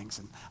bad things.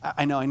 And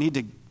I know I need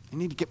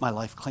to get my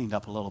life cleaned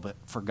up a little bit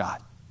for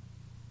God.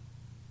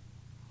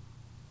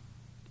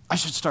 I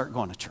should start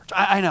going to church.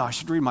 I know. I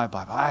should read my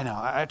Bible. I know.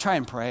 I try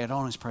and pray. I don't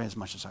always pray as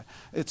much as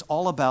It's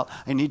all about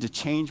I need to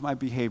change my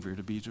behavior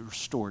to be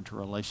restored to a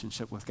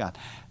relationship with God.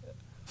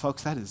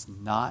 Folks, that is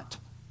not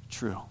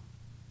true.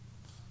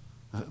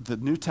 The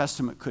New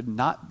Testament could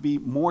not be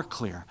more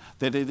clear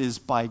that it is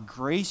by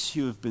grace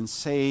you have been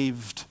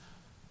saved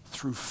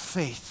through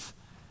faith.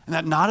 And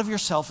that not of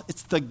yourself,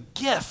 it's the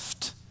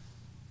gift,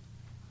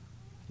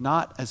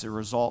 not as a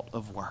result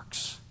of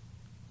works.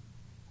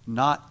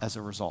 not as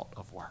a result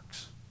of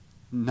works.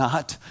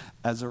 Not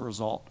as a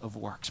result of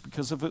works.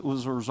 Because if it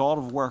was a result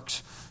of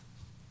works,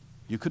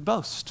 you could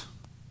boast.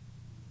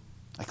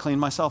 I cleaned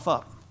myself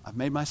up. I've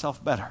made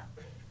myself better.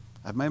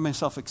 I've made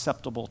myself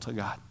acceptable to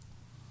God.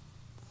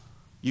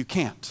 You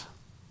can't.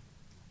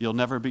 You'll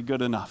never be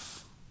good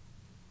enough.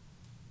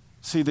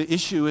 See, the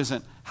issue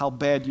isn't how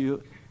bad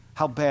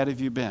have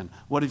you been?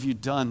 What have you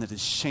done that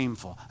is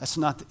shameful? That's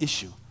not the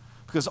issue.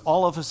 Because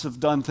all of us have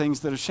done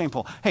things that are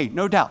shameful. Hey,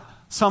 no doubt,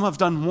 some have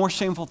done more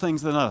shameful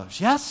things than others.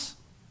 Yes?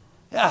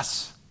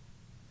 Yes.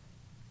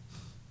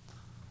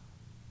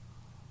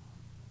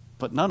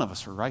 But none of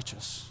us are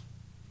righteous.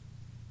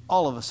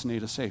 All of us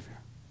need a Savior.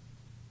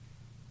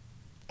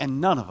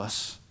 And none of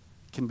us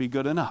can be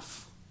good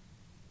enough.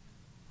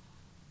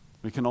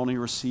 We can only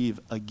receive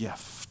a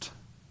gift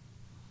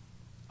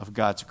of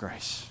God's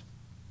grace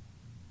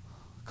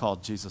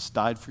called Jesus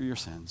died for your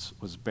sins,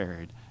 was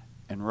buried,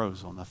 and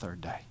rose on the third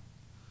day.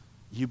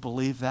 You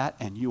believe that,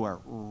 and you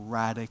are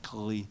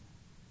radically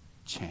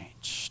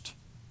changed.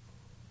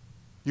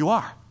 You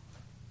are.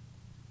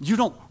 You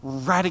don't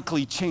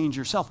radically change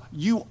yourself.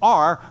 You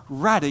are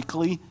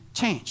radically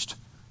changed.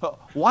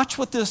 Watch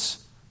what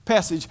this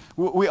passage,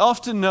 we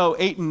often know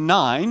 8 and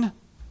 9,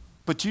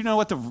 but do you know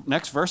what the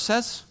next verse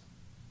says?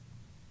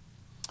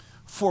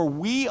 For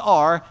we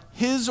are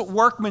his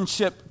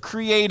workmanship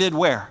created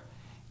where?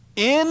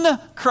 In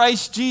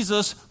Christ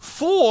Jesus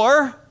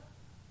for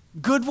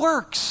good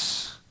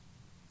works.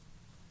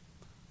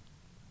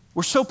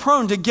 We're so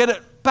prone to get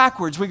it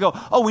backwards. We go,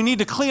 oh, we need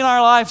to clean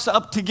our lives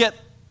up to get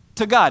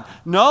to God.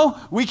 No,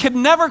 we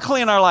can never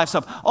clean our lives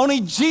up. Only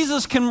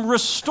Jesus can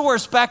restore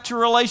us back to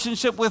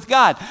relationship with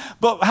God.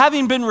 But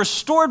having been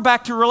restored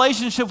back to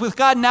relationship with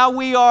God, now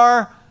we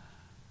are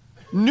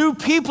new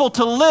people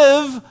to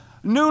live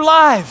new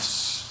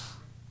lives.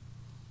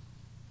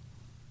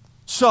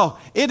 So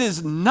it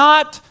is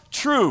not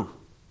true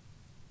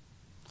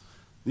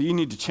that you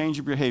need to change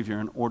your behavior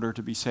in order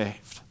to be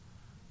saved.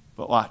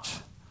 But watch.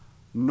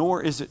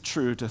 Nor is it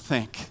true to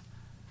think,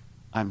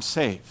 I'm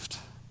saved,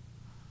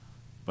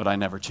 but I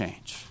never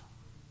change.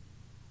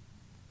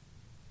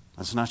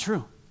 That's not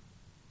true.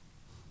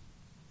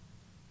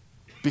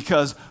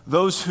 Because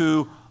those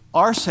who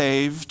are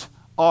saved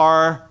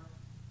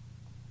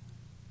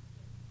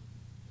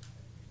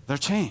they're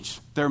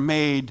changed. They're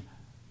made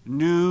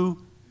new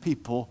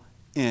people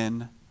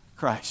in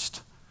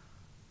Christ.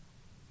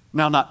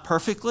 Now, not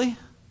perfectly,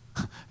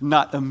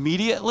 not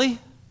immediately,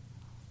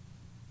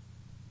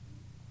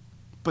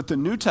 but the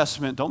New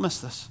Testament, don't miss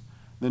this,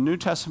 the New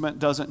Testament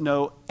doesn't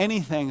know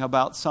anything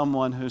about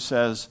someone who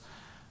says,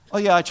 oh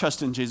yeah, I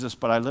trust in Jesus,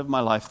 but I live my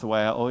life the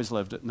way I always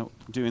lived it,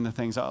 doing the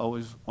things I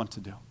always want to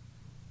do.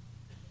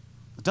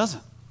 It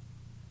doesn't.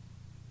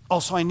 Oh,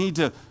 so I need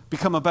to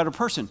become a better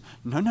person.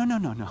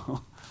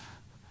 No.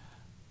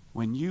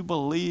 When you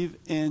believe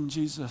in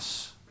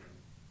Jesus,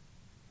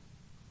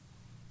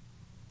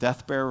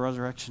 death, burial,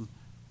 resurrection,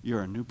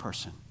 you're a new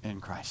person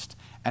in Christ.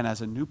 And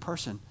as a new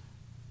person,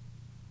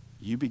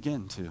 you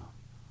begin to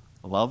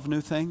love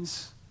new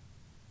things,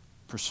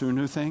 pursue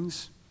new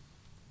things,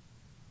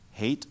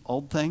 hate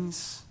old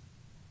things.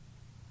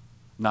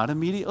 Not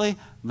immediately,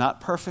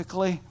 not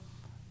perfectly,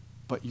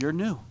 but you're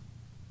new.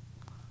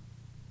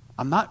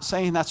 I'm not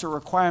saying that's a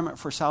requirement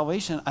for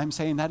salvation. I'm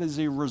saying that is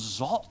a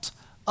result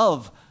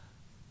of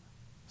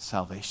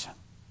salvation.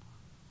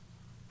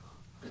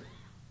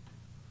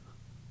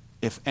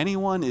 If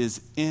anyone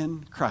is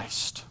in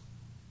Christ,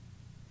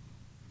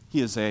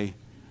 he is a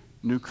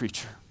new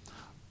creature.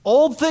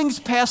 Old things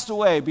passed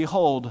away,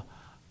 behold,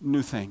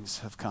 new things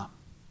have come.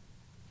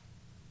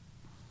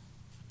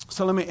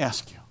 So let me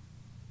ask you,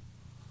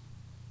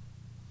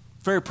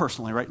 very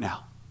personally right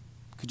now,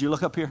 could you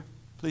look up here,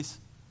 please?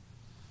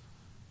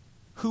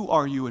 Who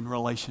are you in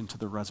relation to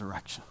the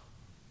resurrection?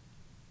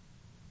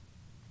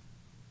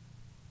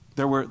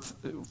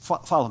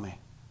 Follow me.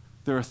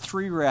 There are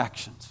 3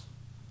 reactions.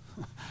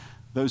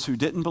 Those who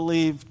didn't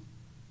believe,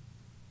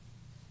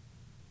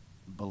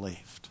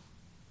 believed.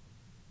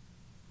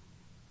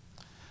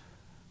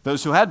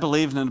 Those who had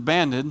believed and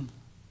abandoned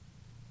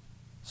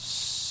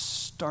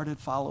started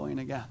following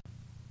again.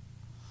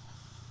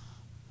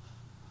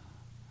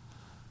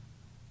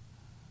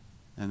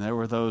 And there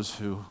were those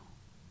who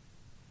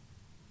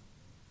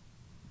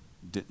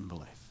didn't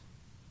believe.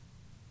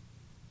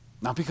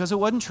 Not because it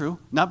wasn't true,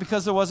 not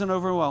because there wasn't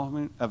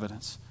overwhelming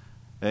evidence.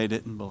 They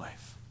didn't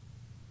believe.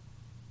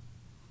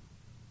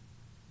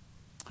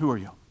 Who are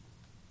you?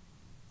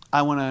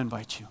 I want to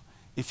invite you.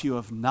 If you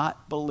have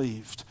not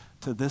believed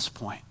to this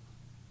point,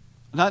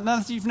 not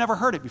that you've never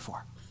heard it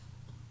before.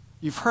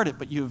 You've heard it,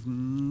 but you've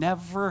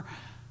never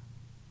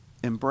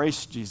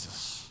embraced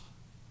Jesus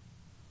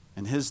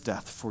and his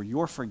death for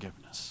your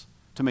forgiveness,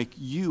 to make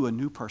you a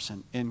new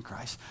person in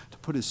Christ, to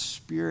put his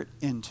Spirit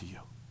into you.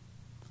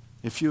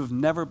 If you have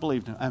never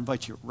believed in it, I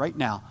invite you right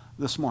now,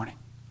 this morning.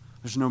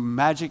 There's no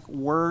magic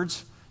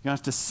words. You don't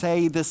have to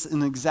say this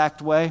in an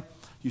exact way.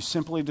 You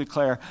simply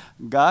declare,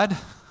 God,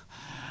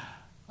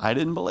 I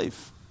didn't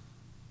believe,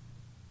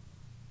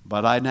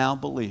 but I now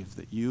believe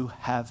that you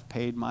have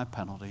paid my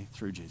penalty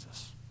through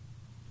Jesus.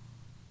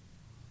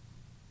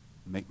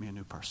 Make me a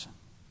new person.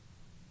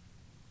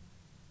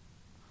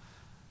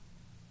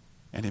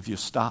 And if you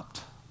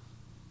stopped,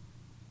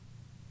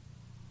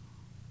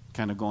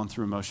 kind of going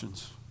through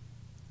motions,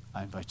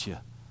 I invite you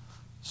to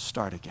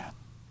start again.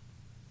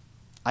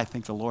 I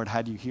think the Lord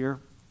had you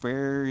here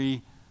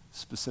very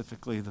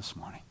specifically this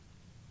morning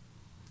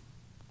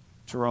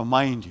to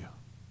remind you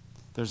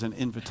there's an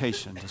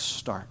invitation to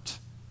start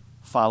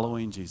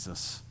following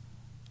Jesus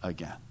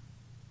again.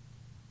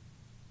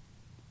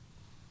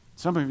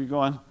 Some of you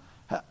going,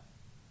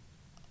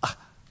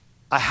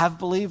 I have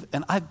believed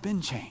and I've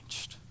been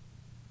changed.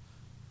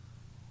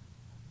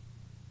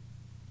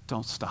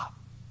 Don't stop.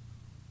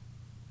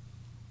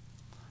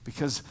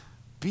 Because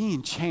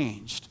being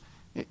changed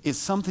is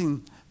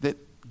something that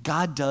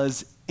God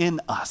does in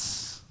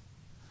us.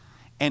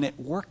 And it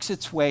works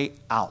its way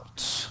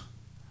out.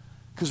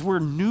 Because we're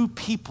new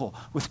people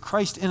with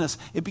Christ in us.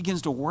 It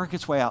begins to work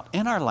its way out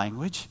in our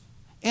language,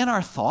 in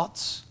our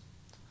thoughts,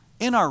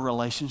 in our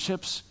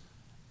relationships,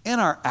 in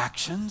our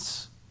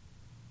actions.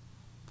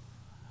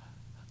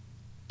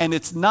 And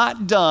it's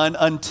not done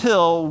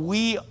until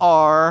we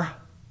are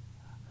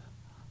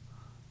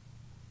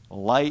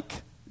like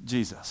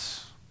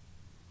Jesus.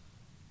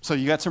 So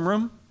you got some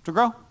room to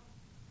grow?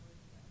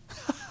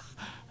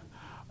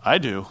 I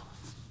do.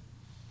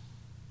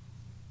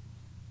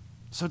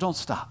 So don't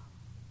stop.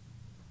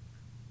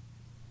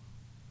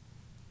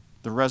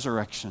 The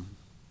resurrection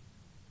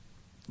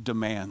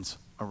demands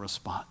a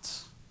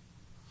response.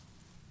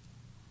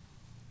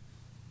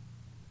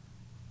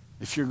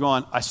 If you're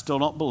going, I still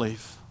don't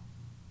believe,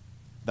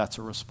 that's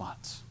a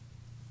response.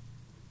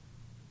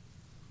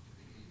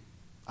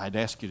 I'd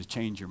ask you to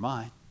change your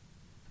mind.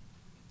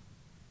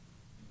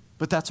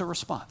 But that's a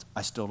response.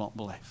 I still don't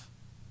believe.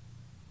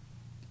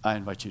 I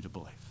invite you to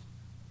believe.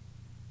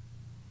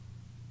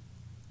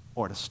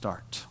 Or to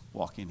start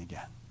walking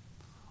again.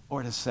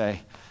 Or to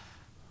say,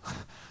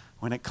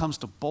 when it comes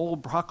to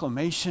bold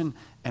proclamation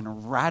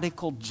and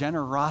radical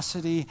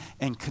generosity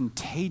and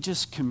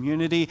contagious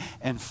community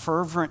and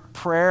fervent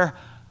prayer,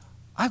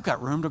 I've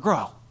got room to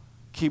grow.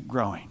 Keep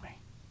growing me.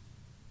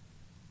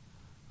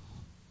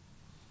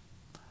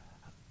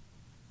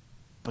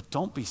 But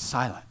don't be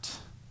silent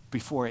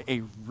before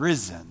a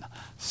risen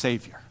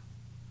Savior.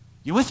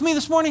 You with me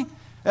this morning?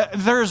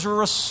 There's a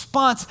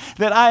response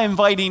that I'm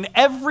inviting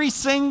every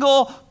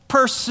single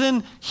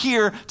person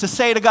here to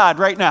say to God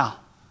right now.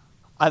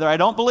 Either I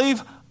don't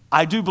believe,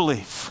 I do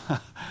believe.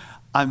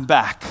 I'm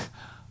back.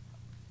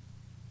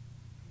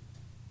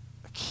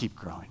 Keep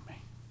growing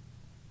me.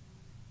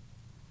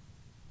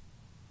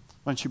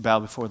 Why don't you bow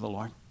before the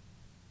Lord?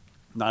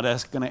 I'm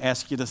not going to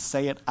ask you to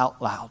say it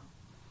out loud.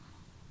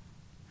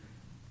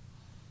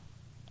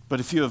 But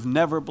if you have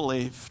never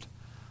believed,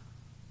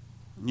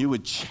 and you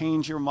would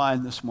change your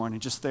mind this morning,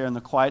 just there in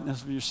the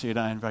quietness of your seat,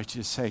 I invite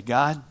you to say,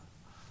 God,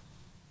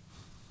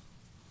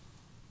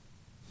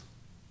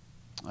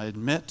 I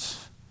admit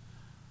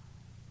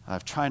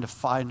I've tried to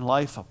find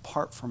life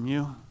apart from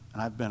you,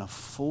 and I've been a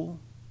fool.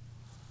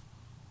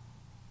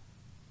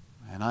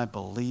 And I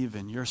believe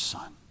in your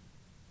Son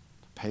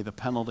to pay the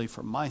penalty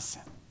for my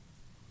sin.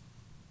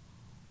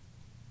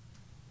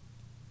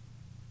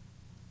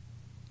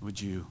 Would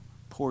you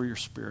pour your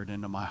Spirit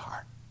into my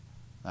heart?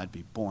 I'd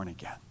be born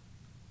again.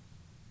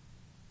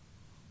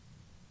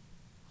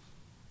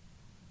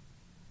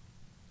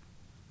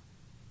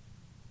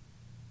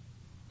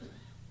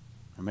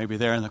 Or maybe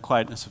there in the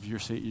quietness of your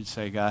seat, you'd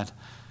say, God,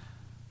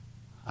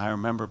 I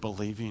remember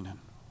believing and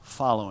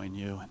following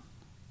you, and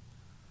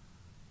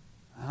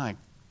I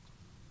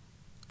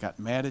got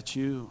mad at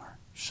you, or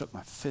shook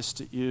my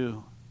fist at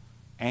you,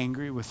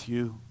 angry with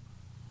you,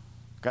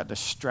 got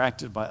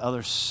distracted by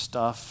other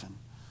stuff, and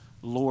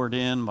lured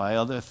in by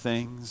other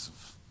things,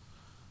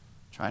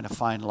 trying to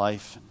find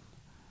life. And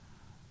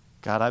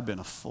God, I've been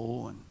a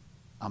fool, and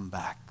I'm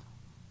back.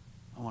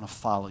 I want to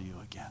follow you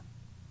again.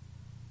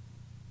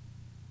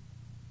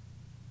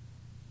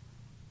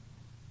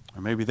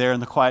 Or maybe there in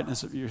the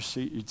quietness of your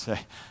seat, you'd say,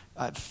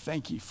 God,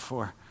 thank you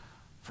for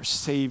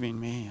saving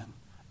me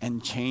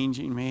and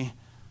changing me.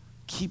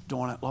 Keep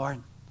doing it,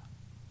 Lord.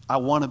 I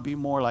want to be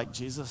more like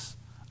Jesus.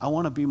 I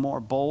want to be more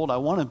bold. I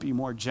want to be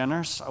more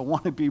generous. I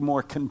want to be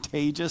more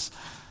contagious.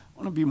 I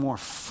want to be more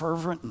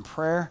fervent in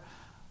prayer.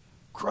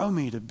 Grow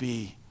me to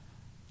be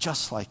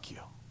just like you.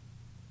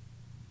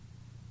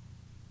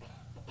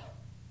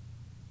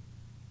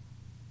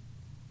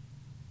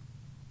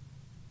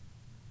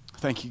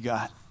 Thank you,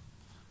 God,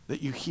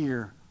 that you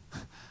hear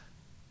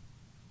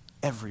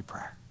every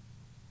prayer.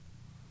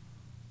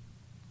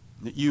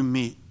 That you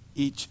meet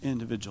each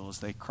individual as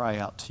they cry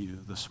out to you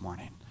this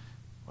morning,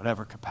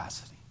 whatever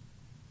capacity.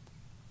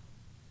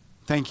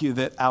 Thank you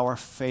that our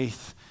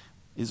faith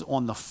is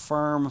on the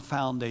firm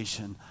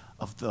foundation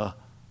of the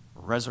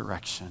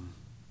resurrection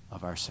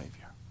of our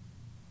Savior.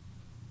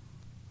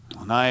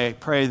 And I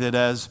pray that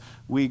as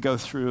we go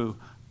through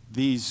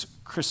these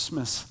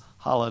Christmas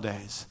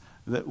holidays,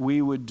 that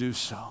we would do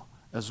so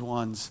as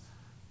ones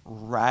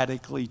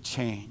radically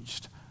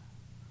changed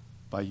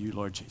by you,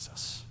 Lord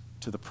Jesus,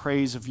 to the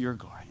praise of your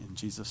glory. In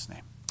Jesus'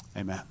 name,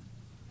 amen.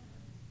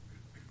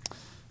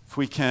 If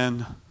we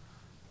can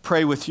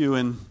pray with you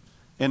in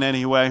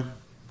any way,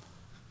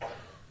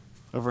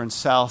 over in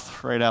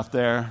South, right out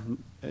there.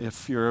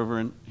 If you're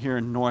over here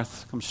in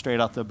North, come straight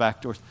out the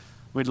back doors.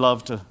 We'd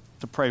love to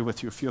pray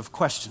with you if you have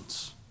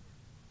questions.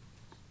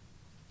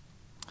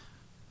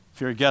 If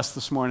you're a guest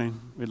this morning,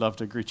 we'd love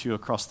to greet you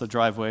across the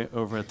driveway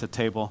over at the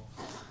table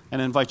and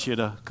invite you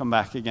to come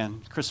back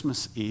again.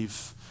 Christmas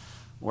Eve,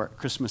 or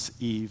Christmas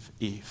Eve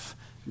Eve.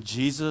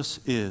 Jesus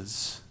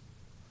is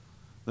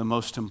the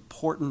most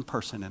important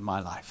person in my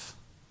life.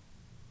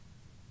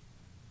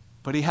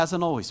 But he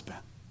hasn't always been.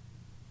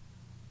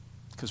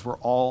 Because we're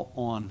all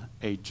on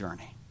a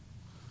journey.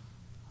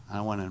 I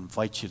want to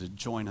invite you to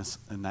join us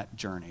in that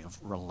journey of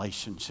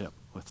relationship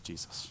with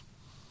Jesus.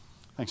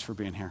 Thanks for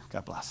being here.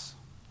 God bless.